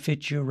guaranteed to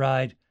fit your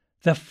ride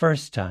the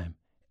first time,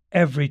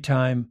 every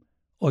time,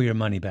 or your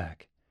money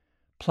back.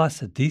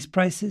 Plus, at these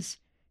prices,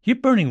 you're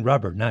burning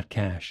rubber, not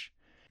cash.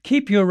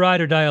 Keep your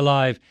ride or die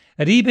alive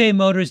at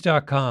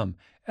ebaymotors.com.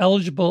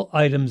 Eligible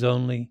items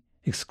only.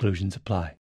 Exclusions apply.